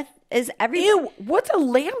deal with is every Ew, what's a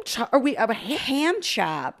lamb chop? Are we a ham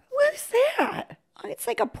chop. What is that? It's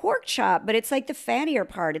like a pork chop, but it's like the fattier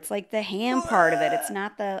part. It's like the ham part of it. It's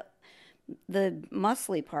not the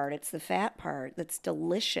muscly part. It's the fat part. That's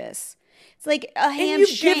delicious. It's like a ham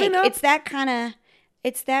shank. It's that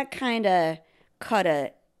kind of cut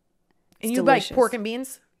of. And you like pork and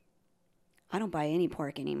beans? I don't buy any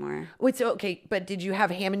pork anymore. Wait, so okay, but did you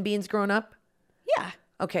have ham and beans growing up? Yeah.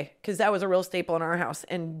 Okay, because that was a real staple in our house,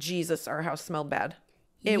 and Jesus, our house smelled bad.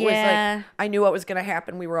 It was like I knew what was going to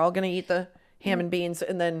happen. We were all going to eat the ham and beans,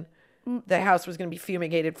 and then the house was going to be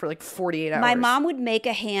fumigated for like 48 hours. My mom would make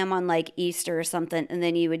a ham on like Easter or something, and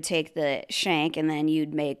then you would take the shank, and then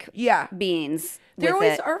you'd make beans. They're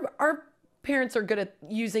always our parents are good at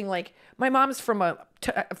using, like, my mom's from a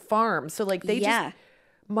farm, so like they just.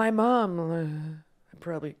 My mom, I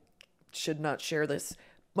probably should not share this.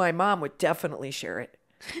 My mom would definitely share it.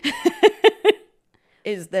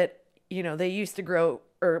 Is that, they used to grow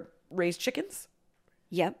or raise chickens.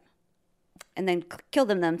 Yep. And then kill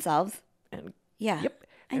them themselves. And Yep.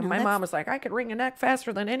 And my mom was like, I could wring a neck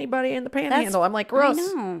faster than anybody in the panhandle. I'm like, gross.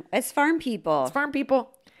 I know. It's farm people.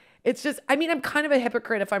 It's just, I'm kind of a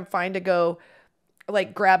hypocrite if I'm fine to go,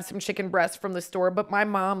 like, grab some chicken breast from the store. But my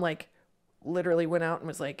mom, like, literally went out and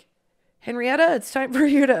was like, Henrietta, it's time for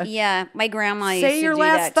you to my grandma used say to your do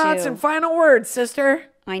last that thoughts too. and final words, sister.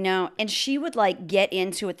 I know. And she would like get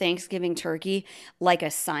into a Thanksgiving turkey like a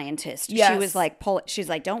scientist. Yes. She was like, she's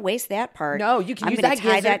like, don't waste that part. No, you can I'm use gonna that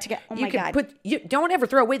tie gizzard. that together. Oh my God. Don't ever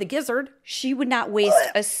throw away the gizzard. She would not waste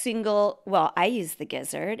a single, I use the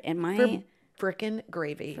gizzard in my frickin'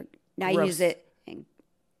 gravy. I use it in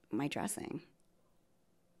my dressing.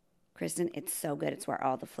 Kristen, it's so good. It's where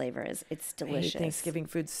all the flavor is. It's delicious. I hate Thanksgiving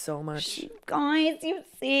food so much. Guys, you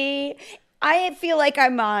see, I feel like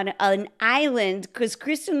I'm on an island because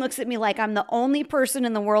Kristen looks at me like I'm the only person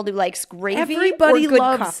in the world who likes gravy. Everybody or good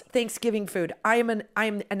loves Thanksgiving food. I am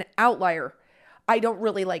an outlier. I don't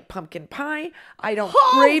really like pumpkin pie. I don't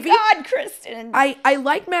Oh, gravy. God, Kristen. I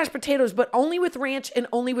like mashed potatoes, but only with ranch and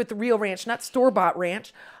only with real ranch, not store-bought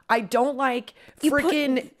ranch. I don't like You put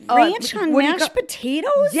freaking ranch on what do you mashed ca-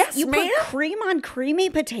 potatoes? Yes, you ma'am. put cream on creamy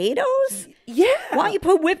potatoes? Yeah. Why don't you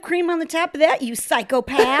put whipped cream on the top of that, you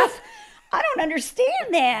psychopath? I don't understand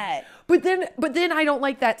that. But then I don't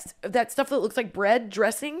like that stuff that looks like bread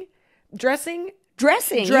dressing. Dressing.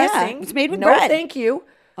 Dressing. Yeah. It's made with no, bread. thank you.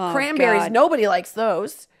 Oh, Cranberries. God. Nobody likes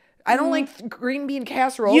those. I don't like green bean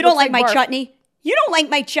casserole. You don't Looks like my barf. chutney? You don't like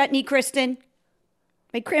my chutney, Kristen?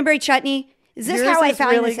 My cranberry chutney? Is this Yours how I is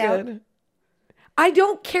found really this out? good. I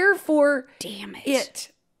don't care for Damn it.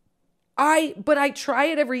 it. But I try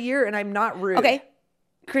it every year and I'm not rude. Okay.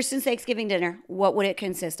 Kristen's Thanksgiving dinner, what would it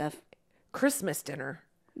consist of? Christmas dinner.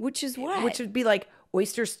 Which is what? Which would be like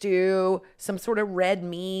oyster stew, some sort of red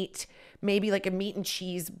meat, maybe like a meat and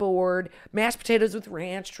cheese board, mashed potatoes with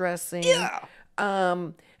ranch dressing,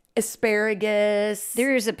 asparagus.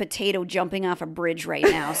 There is a potato jumping off a bridge right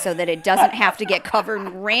now so that it doesn't have to get covered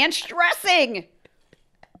in ranch dressing.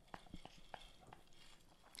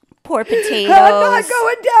 Poor potatoes. I'm not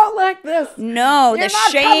going down like this. No, You're the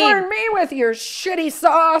not shame. covering me with your shitty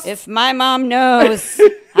sauce. If my mom knows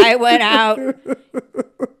I went out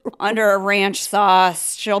under a ranch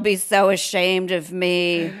sauce, she'll be so ashamed of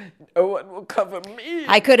me. No one will cover me.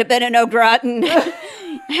 I could have been an au gratin.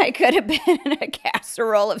 I could have been in a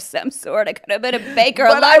casserole of some sort. I could have been a baker, a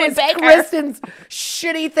But I loaded was baker. Kristen's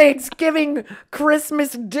shitty Thanksgiving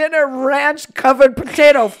Christmas dinner ranch covered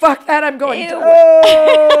potato. Fuck that, I'm going Ew. down.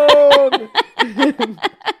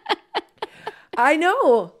 I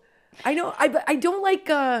know. I don't like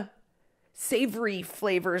savory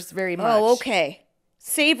flavors very much. Oh, okay.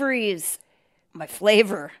 Savory is my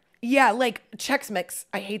flavor. Yeah, like Chex Mix.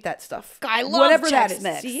 I hate that stuff. I love whatever Chex that is.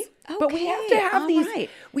 Mix. See? But we have to Okay, have all these. right.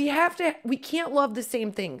 We can't love the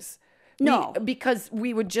same things. No. Because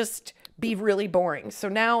we would just be really boring. So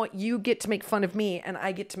now you get to make fun of me and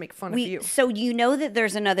I get to make fun of you. So you know that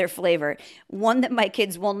there's another flavor, one that my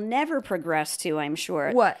kids will never progress to, I'm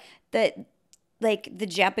sure. What? That, like, the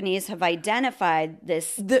Japanese have identified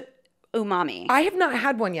this umami. I have not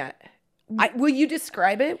had one yet. Will you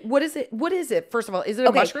describe it? What is it? What is it? First of all, is it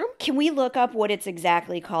a mushroom? Can we look up what it's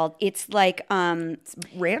exactly called? It's like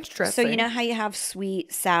Ranch dressing. so you know how you have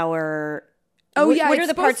sweet, sour. Oh what, yeah. What it's are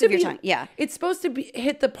the supposed parts to of your be- tongue? Yeah. It's supposed to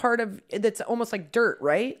hit the part of that's almost like dirt,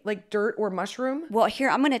 right? Like dirt or mushroom. Well, here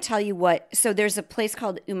I'm going to tell you what. So there's a place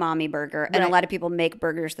called Umami Burger, and a Right. lot of people make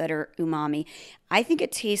burgers that are umami. I think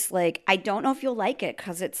it tastes like, I don't know if you'll like it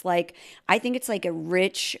because it's like, I think it's like a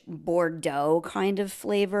rich Bordeaux kind of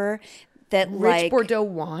flavor that Rich like Bordeaux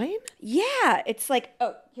wine. Yeah, it's like,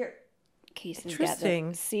 oh, here. Casey's got the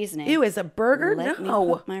Interesting. seasoning. Ew, is a burger? Let me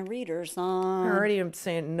No. put my readers on. I already am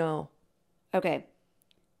saying no. Okay.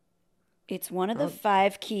 It's one of the Oh.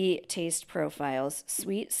 5 key taste profiles: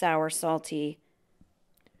 sweet, sour, salty,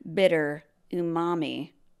 bitter,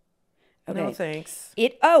 umami. Okay. No thanks.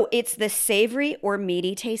 It's the savory or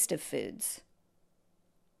meaty taste of foods.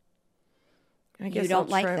 I guess You don't I'll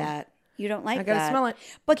like try. that. You don't like I gotta that. smell it.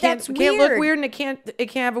 But Can't that's look weird. weird, and it can't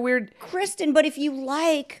have a weird. Kristen, but if you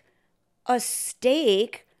like a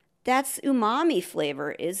steak, that's umami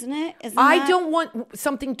flavor, isn't it? I don't want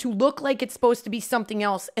something to look like it's supposed to be something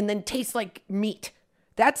else and then taste like meat.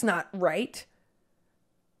 That's not right.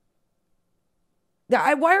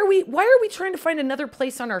 Why are we trying to find another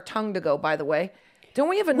place on our tongue to go? By the way, don't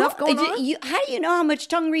we have enough going on? How do you know how much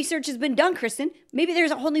tongue research has been done, Kristen? Maybe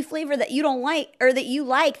there's a whole new flavor that you don't like or that you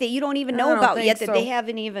like that you don't even know don't about think yet that so. they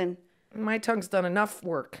haven't even. My tongue's done enough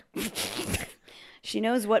work. She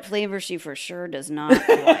knows what flavor she for sure does not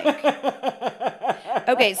like.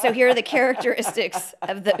 Okay, so here are the characteristics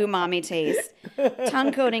of the umami taste.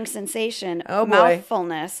 Tongue coating sensation, Oh, boy.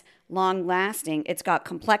 mouthfulness, long lasting. It's got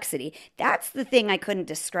complexity. That's the thing I couldn't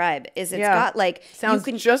describe. Is it's got like sounds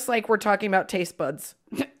you can just like we're talking about taste buds.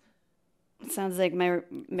 sounds like my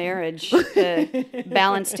marriage.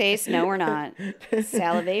 Balanced taste? No, we're not.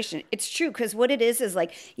 Salivation. It's true because what it is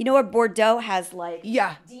like, you know, a Bordeaux has like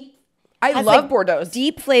Yeah, deep. I has, love like, Bordeaux.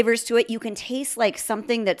 Deep flavors to it. You can taste like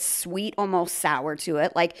something that's sweet, almost sour to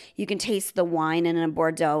it. Like you can taste the wine in a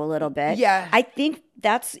Bordeaux a little bit. Yeah. I think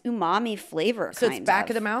that's umami flavor. So it's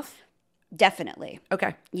back of the mouth. Definitely.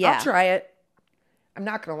 Okay, Yeah. I'll try it. I'm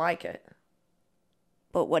not gonna like it.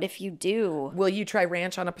 But what if you do? Will you try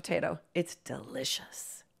ranch on a potato? It's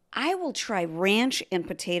delicious. I will try ranch and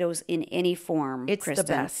potatoes in any form. It's Kristen.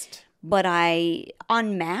 the best. But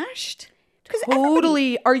unmashed? Because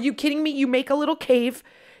Totally. Are you kidding me? You make a little cave.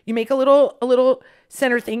 You make a little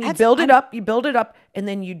center thing. You That's- build it I'm- up. You build it up, and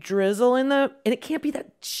then you drizzle in and it can't be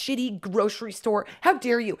that shitty grocery store. How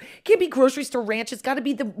dare you? It can't be grocery store ranch. It's got to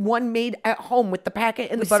be the one made at home with the packet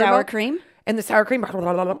and with the buttermilk. sour cream? And the sour cream.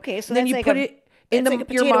 Okay, so then that's you like put a- it in that's like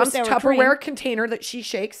a your potato mom's sour Tupperware cream. container that she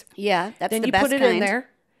shakes. Yeah, that's Then the you best put it kind. in there.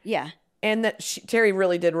 Yeah. And that Terry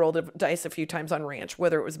really did roll the dice a few times on ranch,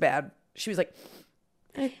 whether it was bad. She was like,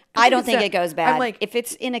 I don't think it's it goes bad. I'm like, if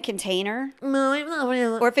it's in a container no, I'm not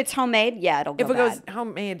really. or if it's homemade, yeah, it'll go If it bad. goes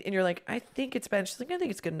homemade and you're like, I think it's bad. She's like, I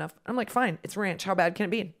think it's good enough. I'm like, fine, it's ranch. How bad can it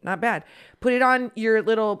be? Not bad. Put it on your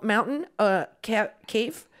little mountain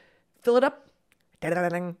cave. Fill it up.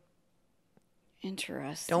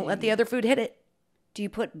 Interesting. Don't let the other food hit it. Do you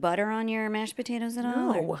put butter on your mashed potatoes at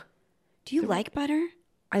all? or- No. Do you like butter?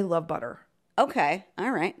 I love butter. Okay.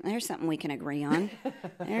 All right. There's something we can agree on.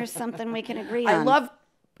 There's something we can agree on. I love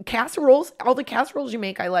casseroles. All the casseroles you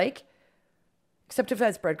make, I like. Except if it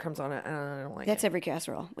has breadcrumbs on it. I don't like That's it. every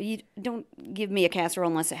casserole. Well, you don't give me a casserole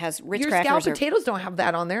unless it has Ritz Your crackers. scalloped or- potatoes don't have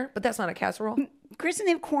that on there, but that's not a casserole. Kristen,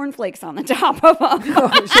 they have cornflakes on the top of them.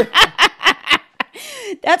 Oh, shit.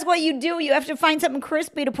 That's what you do. You have to find something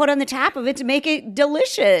crispy to put on the top of it to make it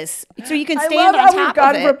delicious, so you can I stand love on how we've top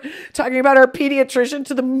gone of it. from talking about our pediatrician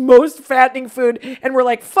to the most fattening food, and we're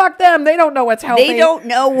like, fuck them. They don't know what's healthy. They don't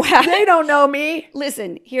know what. They don't know me.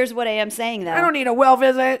 Listen, here's what I am saying though. I don't need a well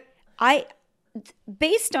visit.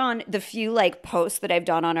 Based on the few like posts that I've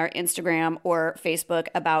done on our Instagram or Facebook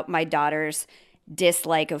about my daughter's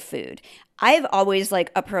dislike of food, I've always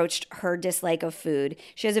like approached her dislike of food.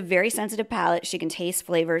 She has a very sensitive palate. She can taste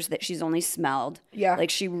flavors that she's only smelled. Yeah. Like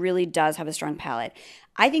she really does have a strong palate.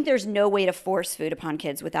 I think there's no way to force food upon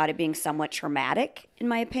kids without it being somewhat traumatic, in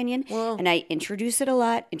my opinion. And I introduce it a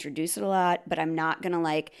lot, but I'm not going to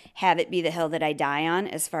like have it be the hill that I die on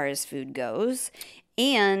as far as food goes.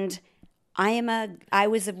 And I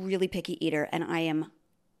was a really picky eater, and I am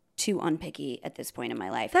too unpicky at this point in my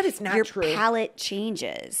life. That is not Your true. palate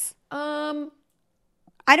changes. Um,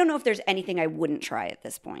 I don't know if there's anything I wouldn't try at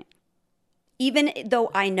this point. Even though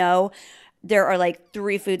I know there are like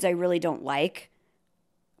 3 foods I really don't like.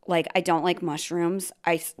 Like I don't like mushrooms.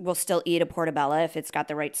 I will still eat a portobello if it's got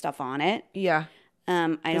the right stuff on it. yeah. I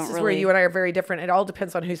This don't is really. where you and I are very different. It all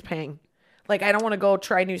depends on who's paying. Like, I don't want to go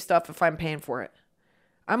try new stuff if I'm paying for it.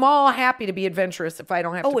 I'm all happy to be adventurous if I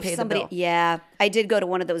don't have to if pay somebody, the bill. yeah, I did go to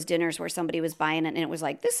one of those dinners where somebody was buying it and it was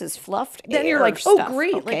like, this is fluffed. Then you're air like, stuff. oh,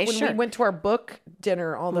 great. Okay, like when sure. we went to our book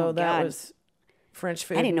dinner, although Oh, that God. was French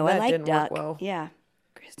food. I didn't know that I liked didn't duck. work well. Yeah,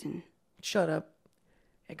 Kristen. Shut up.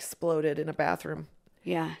 Exploded in a bathroom.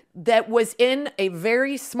 Yeah. That was in a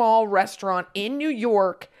very small restaurant in New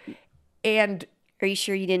York. And Are you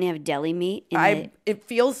sure you didn't have deli meat in it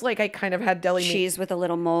feels like I kind of had deli the meat. cheese with a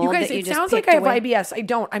little mold? You guys, that you it just sounds like picked I have away? IBS. I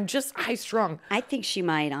don't. I'm just high strung. I think she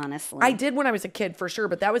might, honestly. I did when I was a kid for sure,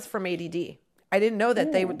 but that was from ADD. I didn't know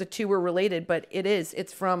that the two were related, but it is.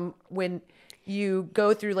 It's from when you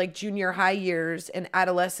go through like junior high years and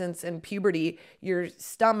adolescence and puberty, your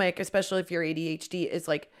stomach, especially if you're ADHD, is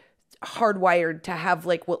like hardwired to have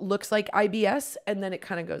like what looks like IBS, and then it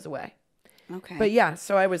kind of goes away. Okay. But yeah,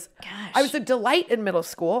 so I was Gosh. a delight in middle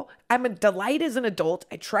school. I'm a delight as an adult.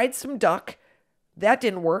 I tried some duck. That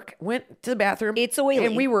didn't work. Went to the bathroom. It's oily.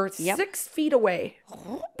 And we were Yep. 6 feet away.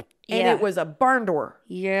 And Yeah. it was a barn door.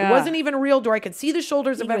 Yeah. It wasn't even a real door. I could see the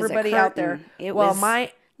shoulders of It was a everybody out there. curtain. It well, was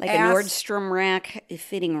my like ass, a Nordstrom rack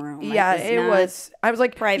fitting room. Yeah, it not- was. I was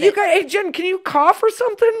like, private. you guys, hey, Jen, can you cough or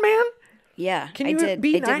something, man? Yeah, Can I you did.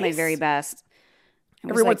 be I did my nice? very best. I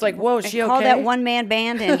was Everyone's like, whoa, is she call okay? that one-man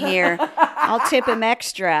band in here. I'll tip him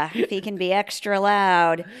extra if he can be extra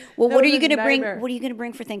loud. Well, That what are was you a going to bring? nightmare. What are you going to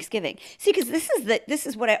bring for Thanksgiving? See, because this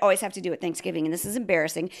is what I always have to do at Thanksgiving, and this is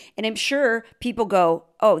embarrassing. And I'm sure people go,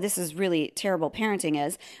 "Oh, this is really terrible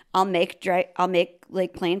parenting." I'll make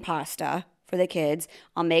like plain pasta for the kids.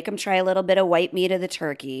 I'll make them try a little bit of white meat of the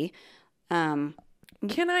turkey.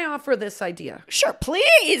 Can I offer this idea? Sure,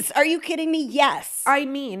 please. Are you kidding me? Yes. I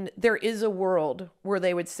mean, there is a world where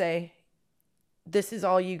they would say, "This is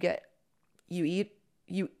all you get. You eat.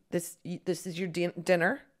 This is your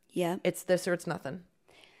dinner. Yeah. It's this or it's nothing."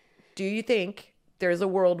 Do you think there's a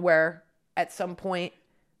world where at some point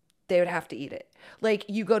they would have to eat it? Like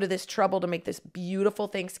you go to this trouble to make this beautiful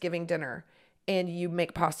Thanksgiving dinner and you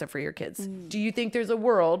make pasta for your kids. Do you think there's a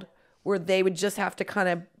world where they would just have to kind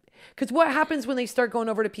of, because what happens when they start going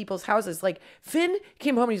over to people's houses? Like Finn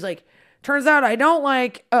came home and he's like, turns out I don't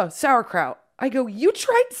like sauerkraut. I go, you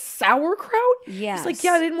tried sauerkraut? Yes. He's like,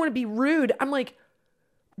 yeah, I didn't want to be rude. I'm like,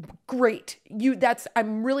 great.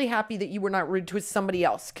 I'm really happy that you were not rude to somebody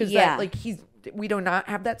else. Because Yeah. we do not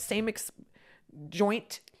have that same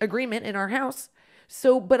joint agreement in our house.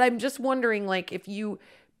 So, but I'm just wondering, like, if you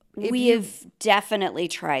We have definitely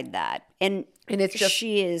tried that. And it's just,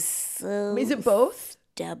 she is so is it both?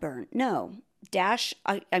 stubborn. No. Dash,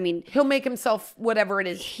 I mean, he'll make himself whatever it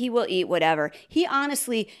is. He will eat whatever. He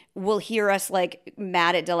honestly will hear us like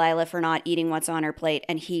mad at Delilah for not eating what's on her plate,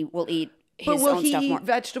 and he will eat his own stuff more. But will he eat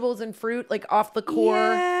vegetables and fruit like off the core?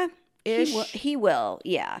 Yeah, ish? He will.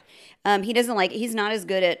 Yeah. He doesn't like. He's not as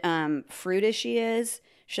good at fruit as she is.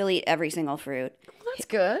 She'll eat every single fruit. Well, that's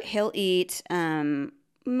good. He'll eat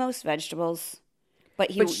most vegetables. But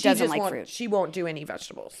he doesn't like fruit. She won't do any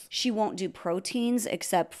vegetables. She won't do proteins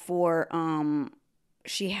except for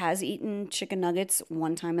she has eaten chicken nuggets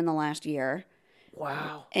one time in the last year.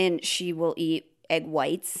 Wow. And she will eat egg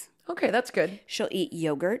whites. Okay, that's good. She'll eat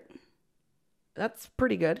yogurt. That's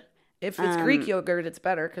pretty good. If it's Greek yogurt, it's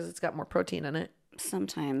better because it's got more protein in it.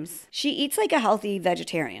 Sometimes. She eats like a healthy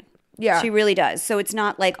vegetarian. Yeah. She really does. So it's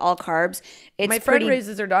not like all carbs. My friend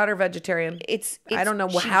raises her daughter vegetarian. It's I don't know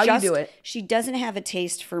how you do it. She doesn't have a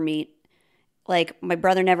taste for meat. Like my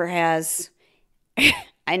brother never has.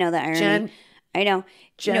 I know that irony. I know.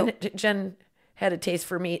 Jen had a taste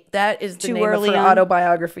for meat. That is the Too name early of her on.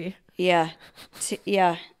 autobiography. Yeah.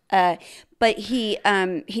 Yeah. But he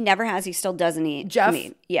never has. He still doesn't eat Jeff?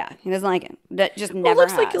 meat. Yeah, he doesn't like it. That just never. Well, it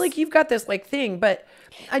looks has. like you've got this like thing, but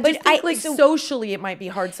I just think socially it might be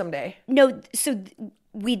hard someday. No, so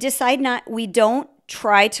we decide not. We don't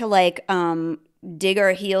try to like dig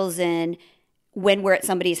our heels in when we're at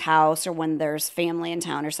somebody's house or when there's family in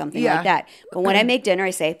town or something like that. But when I make dinner, I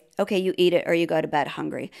say, "Okay, you eat it or you go to bed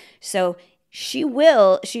hungry." So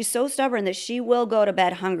she's so stubborn that she will go to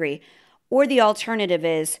bed hungry. Or the alternative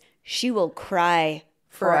is she will cry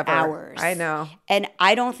forever. For hours. I know. And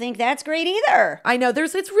I don't think that's great either. I know.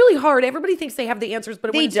 It's really hard. Everybody thinks they have the answers,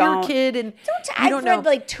 but when it's your kid and I've read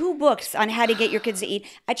like 2 books on how to get your kids to eat.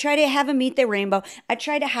 I try to have them eat their rainbow. I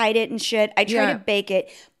try to hide it and shit. I try to bake it.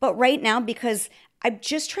 But right now, because I'm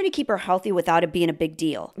just trying to keep her healthy without it being a big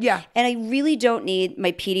deal. Yeah. And I really don't need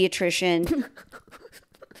my pediatrician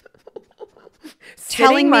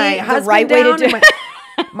telling me the right way to do it.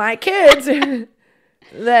 My kids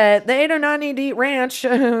that they do not need to eat ranch.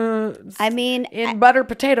 I mean, in butter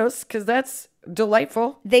potatoes because that's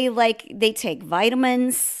delightful. They take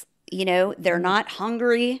vitamins. You know, they're not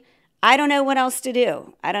hungry. I don't know what else to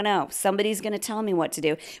do. I don't know. Somebody's going to tell me what to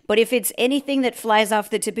do. But if it's anything that flies off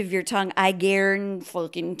the tip of your tongue, I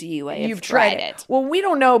guarantee you You've tried it. Well, we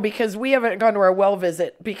don't know because we haven't gone to our well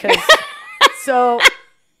visit because so.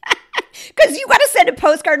 Because you got to send a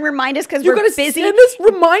postcard and remind us because we're busy. You got to send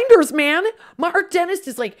us reminders, man. Our dentist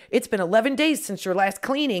is like, it's been 11 days since your last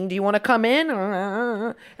cleaning. Do you want to come in?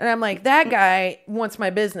 And I'm like, that guy wants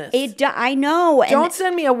my business. I know. Don't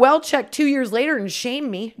send me a well check 2 years later and shame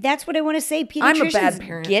me. That's what I want to say. Pediatricians, I'm a bad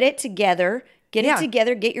parent. Get it together. Get it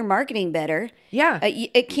together. Get your marketing better. Yeah.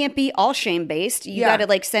 It can't be all shame based. You got to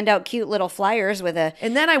like send out cute little flyers with a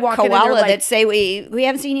and then I walk koala in and that say we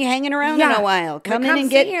haven't seen you hanging around in a while. Come in and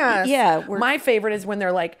get us. Yeah. My favorite is when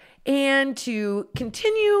they're like, and to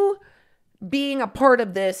continue being a part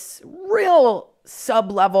of this real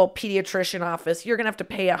sub-level pediatrician office, you're gonna have to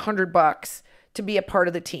pay $100 to be a part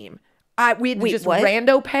of the team. We had to just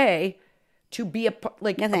rando pay to be a part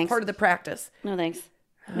of the practice. No thanks.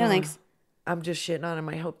 No thanks. I'm just shitting on him.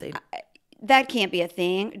 I hope they. That can't be a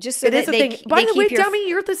thing. Just so it is a thing. By the way, dummy,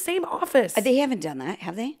 you're at the same office. They haven't done that,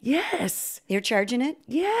 have they? Yes. They're charging it?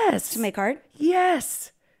 Yes. To my card?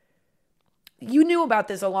 Yes. You knew about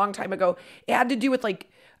this a long time ago. It had to do with like,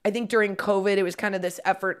 I think during COVID, it was kind of this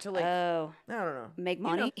effort to like, I don't know. Make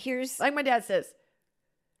money? You know, here's like my dad says.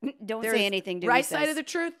 Don't say anything. Right side of the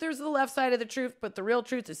truth. There's the left side of the truth, but the real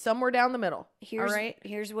truth is somewhere down the middle. All right.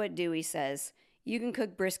 Here's what Dewey says. You can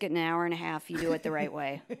cook brisket in an hour and a half. You do it the right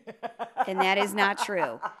way. And that is not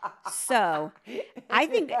true. So I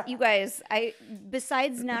think you guys,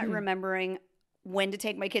 besides not remembering when to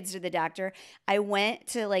take my kids to the doctor, I went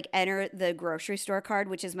to like enter the grocery store card,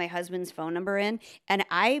 which is my husband's phone number in, and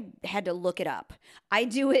I had to look it up. I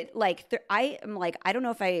do it like, I am like, I don't know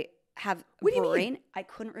if I have what brain. Do you mean? I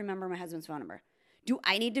couldn't remember my husband's phone number. Do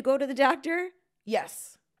I need to go to the doctor?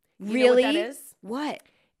 Yes. Really? You know what that is? What?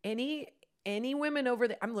 Any women over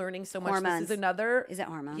there, I'm learning so much. Hormones. This is another. Is it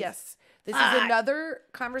hormones? Yes. This is another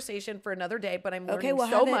conversation for another day, but I'm learning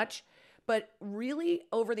so much. But really,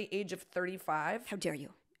 over the age of 35. How dare you?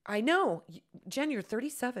 I know. Jen, you're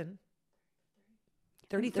 37.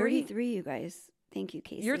 33? 33, you guys. Thank you,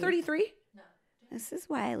 Casey. You're 33? No. This is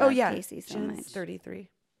why I love Casey so Jen's much. 33.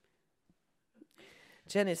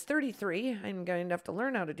 Jen is 33. I'm going to have to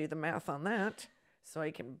learn how to do the math on that so I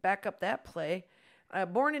can back up that play.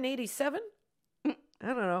 Born in 87? I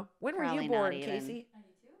don't know. When Probably were you born, not Casey?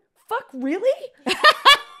 92. Fuck, really?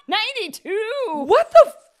 92. What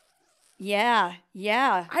the? Yeah.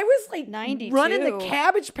 I was like 92. running the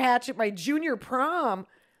Cabbage Patch at my junior prom.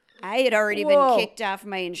 I had already been kicked off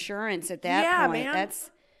my insurance at that point. Man.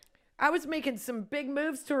 I was making some big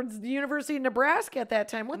moves towards the University of Nebraska at that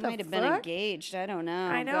time. What the fuck? Might have been engaged. I don't know.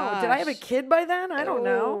 I know. Gosh. Did I have a kid by then? I don't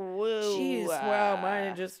know. Whoa. Jeez. Wow.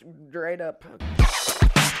 Mine just dried up.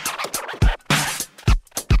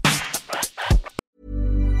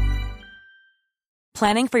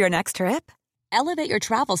 Planning for your next trip? Elevate your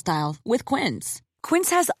travel style with Quince. Quince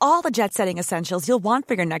has all the jet-setting essentials you'll want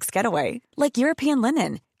for your next getaway, like European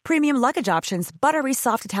linen, premium luggage options, buttery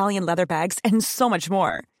soft Italian leather bags, and so much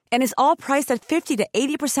more. And is all priced at 50 to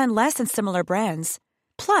 80% less than similar brands.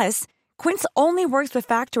 Plus, Quince only works with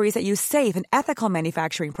factories that use safe and ethical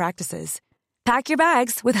manufacturing practices. Pack your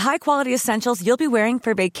bags with high-quality essentials you'll be wearing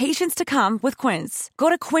for vacations to come with Quince. Go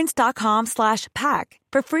to quince.com/pack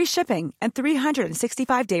for free shipping and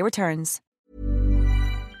 365-day returns.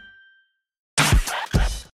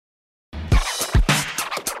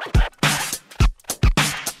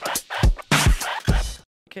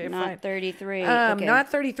 Okay, not fine. 33. Okay. Not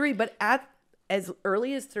 33, but at as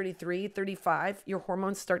early as 33, 35, your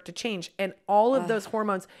hormones start to change. And all of those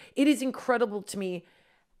hormones, it is incredible to me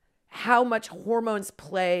how much hormones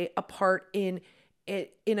play a part in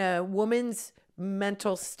a woman's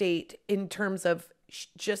mental state in terms of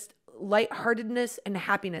just lightheartedness and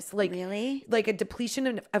happiness. Like, really? Like a depletion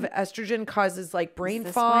of estrogen causes like brain Is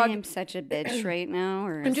this fog. why I'm such a bitch right now?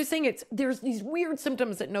 Or I'm just saying there's these weird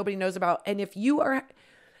symptoms that nobody knows about. And if you're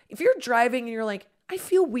driving and you're like, I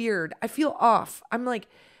feel weird, I feel off, I'm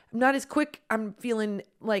not as quick, I'm feeling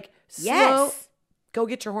like slow, Yes. go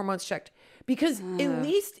get your hormones checked. Because at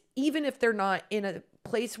least, even if they're not in a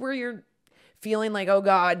place where you're feeling like, oh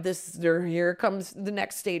God, here comes the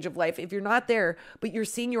next stage of life. If you're not there, but you're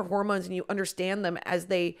seeing your hormones and you understand them as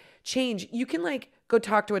they change, you can like go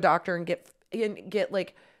talk to a doctor and get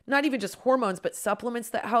like, not even just hormones, but supplements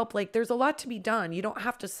that help. Like there's a lot to be done. You don't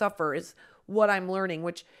have to suffer is what I'm learning,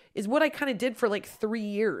 which is what I kind of did for like 3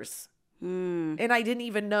 years. And I didn't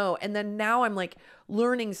even know. And then now I'm like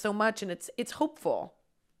learning so much and it's hopeful.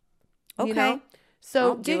 Okay. You know? So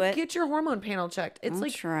I'll do it. get your hormone panel checked. It's I'll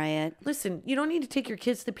like, try it. listen, you don't need to take your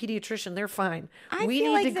kids to the pediatrician. They're fine. I we feel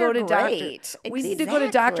need like to go they're to doctors. great. We need to go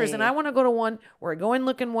to doctors. And I Exactly. want to go to one where I go in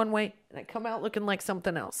looking one way and I come out looking like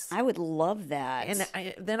something else. I would love that.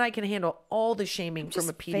 And then I can handle all the shaming from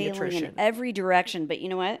a Failing in pediatrician. every direction. But you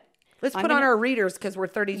know what? Let's I'm put on gonna- our readers because we're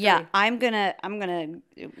 33. Yeah, I'm gonna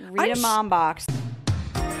read a mom box.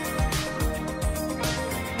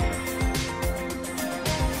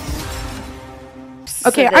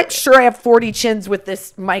 Okay, So I'm sure I have 40 chins with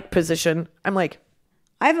this mic position. I'm like,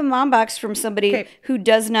 I have a mom box from somebody Okay. who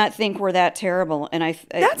does not think we're that terrible, and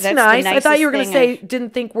that's the nice. I thought you were going to nicest say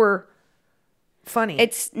didn't think we're funny.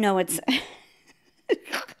 it's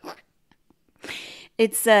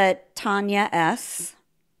it's Tanya S.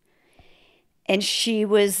 And she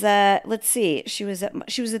was let's see, she was at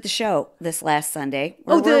the show this last Sunday.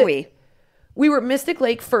 Where were we? We were at Mystic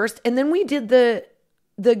Lake first, and then we did the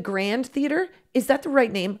Grand Theater. Is that the right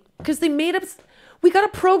name? Because they made us. We got a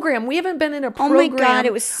program. We haven't been in a Oh program. my God,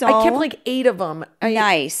 it was so I kept like 8 of them.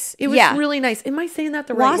 nice. It was Yeah. really nice. Am I saying that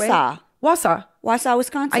the right way? Wausau. Wausau,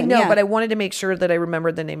 Wisconsin. I know, yeah. but I wanted to make sure that I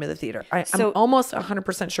remembered the name of the theater. I'm So- almost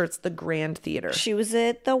 100% sure it's the Grand Theater. She was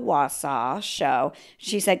at the Wausau show.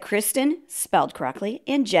 She said, Kristen, spelled correctly,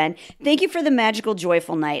 and Jen, thank you for the magical,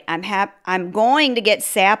 joyful night. I'm going to get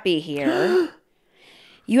sappy here.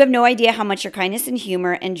 You have no idea how much your kindness and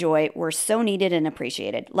humor and joy were so needed and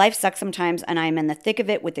appreciated. Life sucks sometimes, and I am in the thick of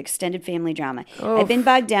it with extended family drama. I've been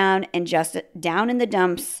bogged down and just down in the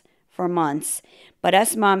dumps for months, but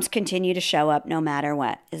us moms continue to show up no matter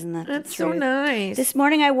what. Isn't that That's the so truth? nice. This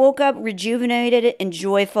morning I woke up rejuvenated and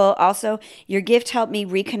joyful. Also, your gift helped me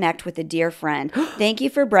reconnect with a dear friend. Thank you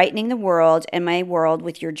for brightening the world and my world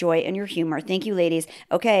with your joy and your humor. Thank you, ladies.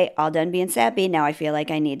 Okay, all done being sappy. Now I feel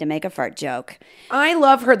like I need to make a fart joke. I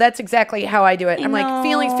love her. That's exactly how I do it. I'm like,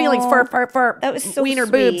 feelings, fart, fart, fart. That was so wiener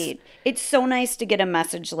sweet. boobs. It's so nice to get a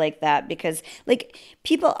message like that because, like,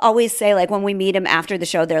 people always say, like, when we meet them after the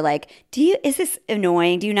show, they're like, is this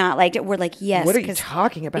annoying? Do you not like it? We're like, yes. What are you 'cause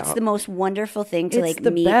talking about? It's the most wonderful thing to, It's like, the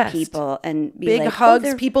meet best. people and be Big like, hugs.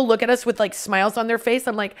 they're- People look at us with like smiles on their face.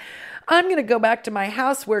 I'm like, I'm going to go back to my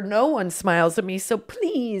house where no one smiles at me. So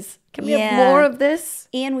please Can we have more of this?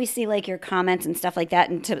 And we see like your comments and stuff like that,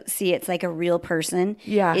 and to see it's like a real person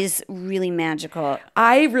is really magical.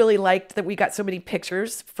 I really liked that we got so many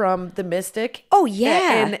pictures from the Mystic. Oh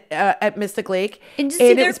yeah, and at Mystic Lake, and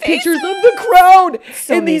it was pictures of the crowd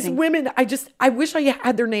so and amazing. These women. I wish I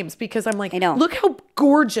had their names because I'm like, I know. Look how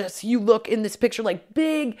gorgeous you look in this picture, like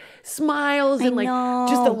big smiles and like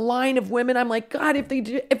just a line of women. I'm like, God,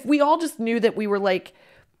 if we all just knew that we were like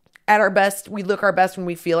at our best, we look our best when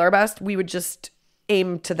we feel our best, we would just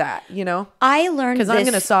aim to that, you know? I learned because I'm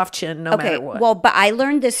gonna soft chin no matter what. Well, but I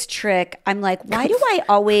learned this trick. I'm like, why do I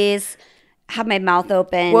always have my mouth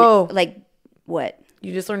open? Whoa. Like, what?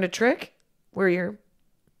 You just learned a trick where you're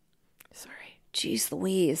sorry. Jeez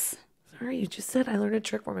Louise. Sorry, you just said I learned a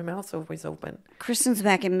trick where my mouth's always open. Kristen's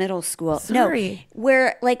back in middle school. Sorry. No,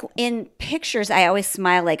 where like in pictures, I always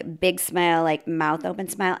smile, like big smile, like mouth open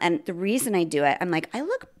smile. And the reason I do it, I'm like, I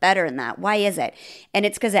look better in that. Why is it? And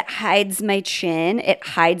it's because it hides my chin. It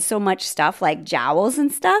hides so much stuff like jowls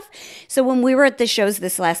and stuff. So when we were at the shows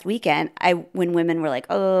this last weekend, when women were like,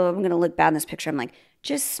 oh, I'm going to look bad in this picture, I'm like,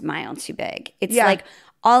 just smile too big. It's like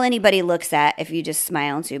all anybody looks at if you just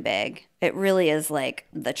smile too big. It really is like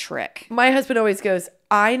the trick. My husband always goes,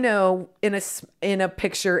 I know in a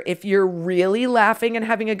picture if you're really laughing and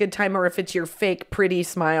having a good time or if it's your fake pretty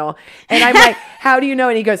smile. And I'm like, how do you know?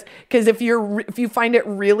 And he goes, because if you find it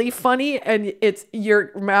really funny and it's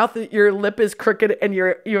your mouth, your lip is crooked and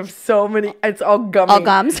you have so many, it's all gummy. All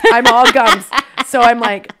gums. I'm all gums. So I'm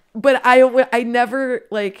like, but I never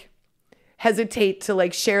like hesitate to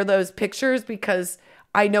like share those pictures because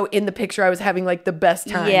I know in the picture I was having like the best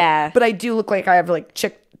time. Yeah. But I do look like I have like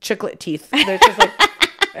chiclet teeth. They're just like,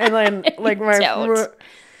 and then like my. Don't.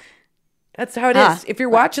 That's how it is. If you're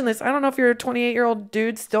watching this, I don't know if you're a 28-year-old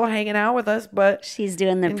dude still hanging out with us, but she's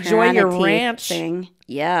doing the enjoy your piranha ranch thing.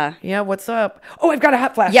 Yeah. Yeah. What's up? Oh, I've got a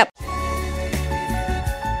hot flash. Yep. Hot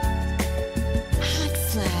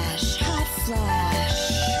flash, hot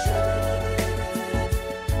flash.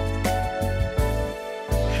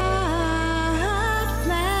 Hot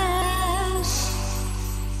flash.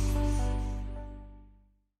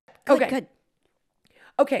 Good, Okay. good.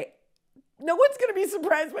 Okay. No one's going to be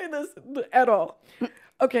surprised by this at all.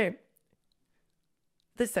 Okay.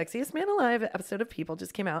 The Sexiest Man Alive episode of People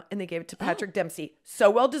just came out and they gave it to Patrick Dempsey. So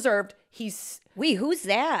well deserved. Who's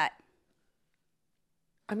that?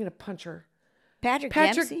 I'm going to punch her. Patrick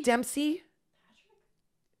Dempsey? Dempsey?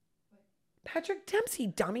 Patrick Dempsey,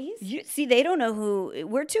 dummies. See, they don't know who.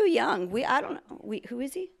 We're too young. I don't know. Who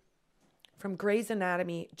is he? From Grey's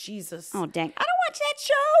Anatomy. Jesus. Oh, dang. I don't watch that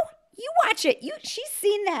show. You watch it. She's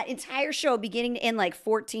seen that entire show beginning to end like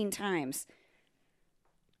 14 times.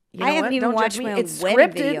 You know I haven't what? even Don't watched judge my me. own It's wedding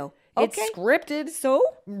scripted. video. It's Okay. scripted. So?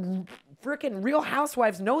 Freaking Real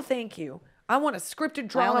Housewives, no thank you. I want a scripted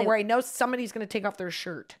drama only- where I know somebody's going to take off their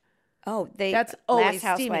shirt. Oh, That's Last always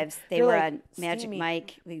Housewives. steamy. They They're were like, on Magic steamy.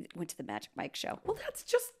 Mike. They went to the Magic Mike show. Well, that's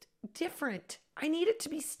just different. I need it to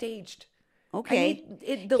be staged. Okay. I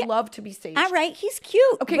need the love to be staged. All right. He's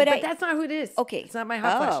cute. Okay, but that's not who it is. Okay. It's not my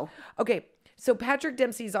hot flash. Oh. Okay. So Patrick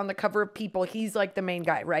Dempsey's on the cover of People. He's like the main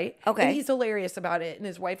guy, right? Okay. And he's hilarious about it. And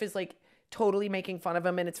his wife is like totally making fun of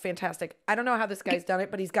him and it's fantastic. I don't know how this guy's done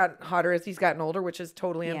it, but he's gotten hotter as he's gotten older, which is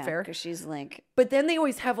totally unfair. because she's like, But then they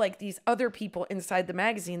always have like these other people inside the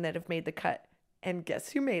magazine that have made the cut. And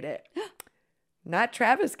guess who made it? Not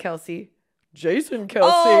Travis Kelce, Jason Kelce.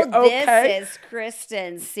 oh, okay. this is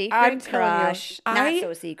Kristen's secret I'm telling crush. you, Not I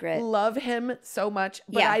so secret. love him so much,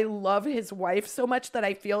 but Yeah. I love his wife so much that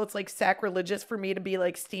I feel it's like sacrilegious for me to be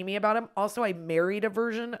like steamy about him. Also, I married a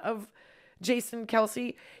version of Jason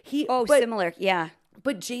Kelce. Similar. Yeah.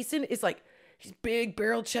 But Jason is like, he's big,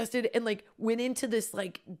 barrel chested, and like went into this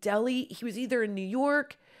like deli. He was either in New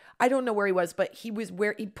York. I don't know where he was, but he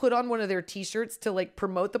put on one of their t-shirts to like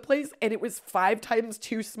promote the place, and it was 5 times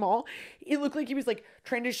too small. It looked like he was like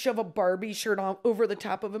trying to shove a Barbie shirt on over the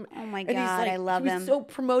top of him. Oh my And he's, God, like, I love he was him. so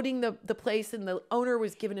promoting the place, and the owner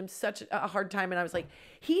was giving him such a hard time. And I was like,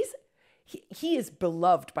 he is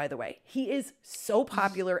beloved, by the way. He is so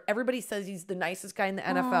popular. Everybody says he's the nicest guy in the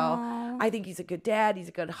NFL. I think he's a good dad. He's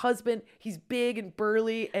a good husband. He's big and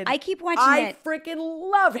burly. And I keep watching I it.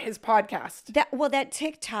 freaking love his podcast. That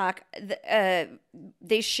TikTok,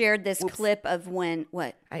 they shared this clip of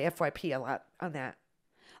what? I FYP a lot on that.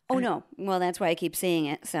 Oh no. Well, that's why I keep seeing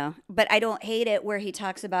it. So, but I don't hate it where he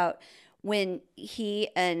talks about when he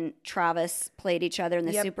and Travis played each other in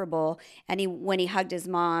the Super Bowl, and when he hugged his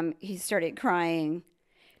mom, he started crying.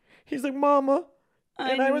 He's like, Mama,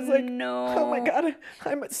 And I was like, know. oh my God,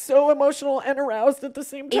 I'm so emotional and aroused at the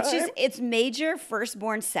same time. It's major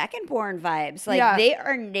firstborn, secondborn vibes. Like Yeah. they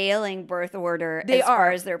are nailing birth order They as far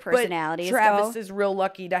are, as their but personalities Travis go. is real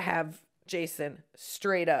lucky to have Jason,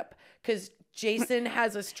 straight up. Because Jason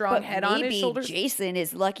has a strong But head on his maybe shoulders. Jason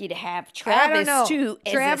is lucky to have I don't Travis know. too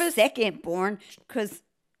as Travis- a secondborn because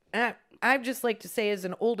I'd just like to say, as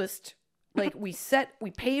an oldest, like we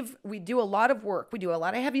pave, we do a lot of work, we do a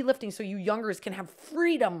lot of heavy lifting, so you youngers can have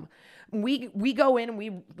freedom. We go in and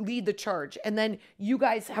we lead the charge, and then you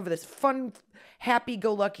guys have this fun,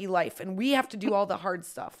 happy-go-lucky life, and we have to do all the hard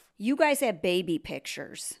stuff. you guys have baby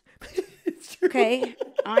pictures. Okay,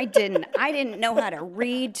 I didn't know how to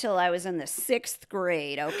read till I was in the 6th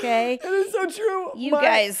grade. Okay, That is so true. you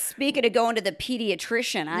guys. Speaking of going to the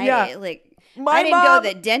pediatrician, Yeah. My I didn't mom- go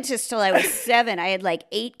to the dentist till I was 7. I had like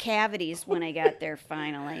 8 cavities when I got there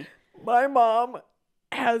finally. My mom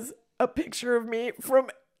has a picture of me from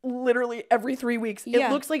literally every 3 weeks. It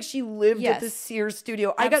Yeah. looks like she lived at the Yes. Sears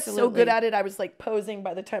studio. I got so Absolutely. good at it. I was like posing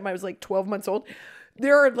by the time I was like 12 months old.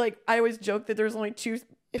 There are like, I always joke that there's only 2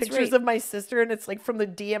 pictures right. of my sister, and it's like from the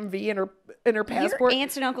DMV and her passport. Your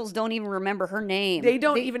aunts and uncles don't even remember her name. They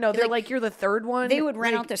don't even know. They're like, you're the third one. They would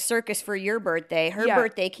rent Like, out the circus for your birthday. Her Yeah.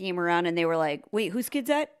 birthday came around and they were like, wait, whose kid's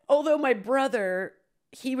that? Although my brother,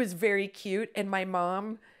 he was very cute, and my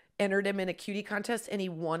mom entered him in a cutie contest and he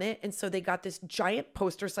won it. And so they got this giant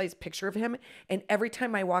poster sized picture of him. And every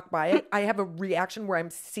time I walk by it, I have a reaction where I'm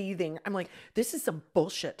seething. I'm like, this is some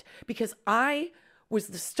bullshit, because I was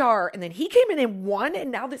the star and then he came in and won.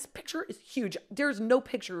 And now this picture is huge. There's no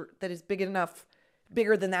picture that is bigger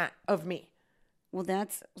than that of me. Well,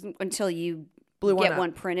 that's until you Blew one get up.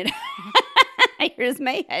 one printed. Here's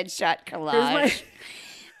my headshot collage.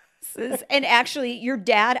 Here's my, And actually, your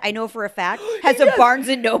dad, I know for a fact, has a Barnes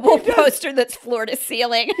and Noble poster that's floor to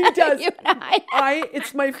ceiling. He does. You and I.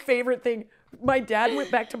 It's my favorite thing. My dad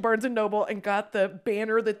went back to Barnes and Noble and got the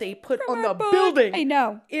banner that they put on the building. I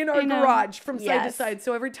know. In our garage from side to Yes. side.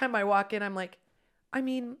 So every time I walk in, I'm like, I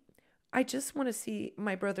mean, I just want to see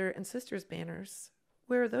my brother and sister's banners.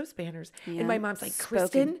 Where are those banners? Yeah. And my mom's like, Spoken.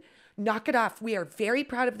 Kristen, knock it off. We are very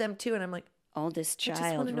proud of them too. And I'm like, Oldest I just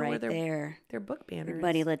want child to know where right there. their book banners.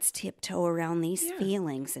 Everybody, let's tiptoe around these Yeah.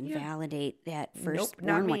 feelings and validate that Nope, first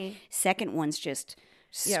not one. me. Second one's just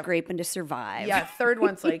Yeah. scraping to survive. Yeah, third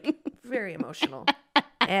one's like very emotional,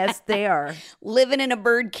 as they are. Living in a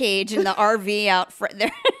bird cage in the RV out front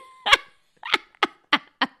there.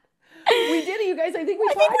 We did it, you guys. I think we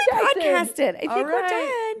podcasted. I think All we're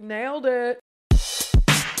right. done. Nailed it.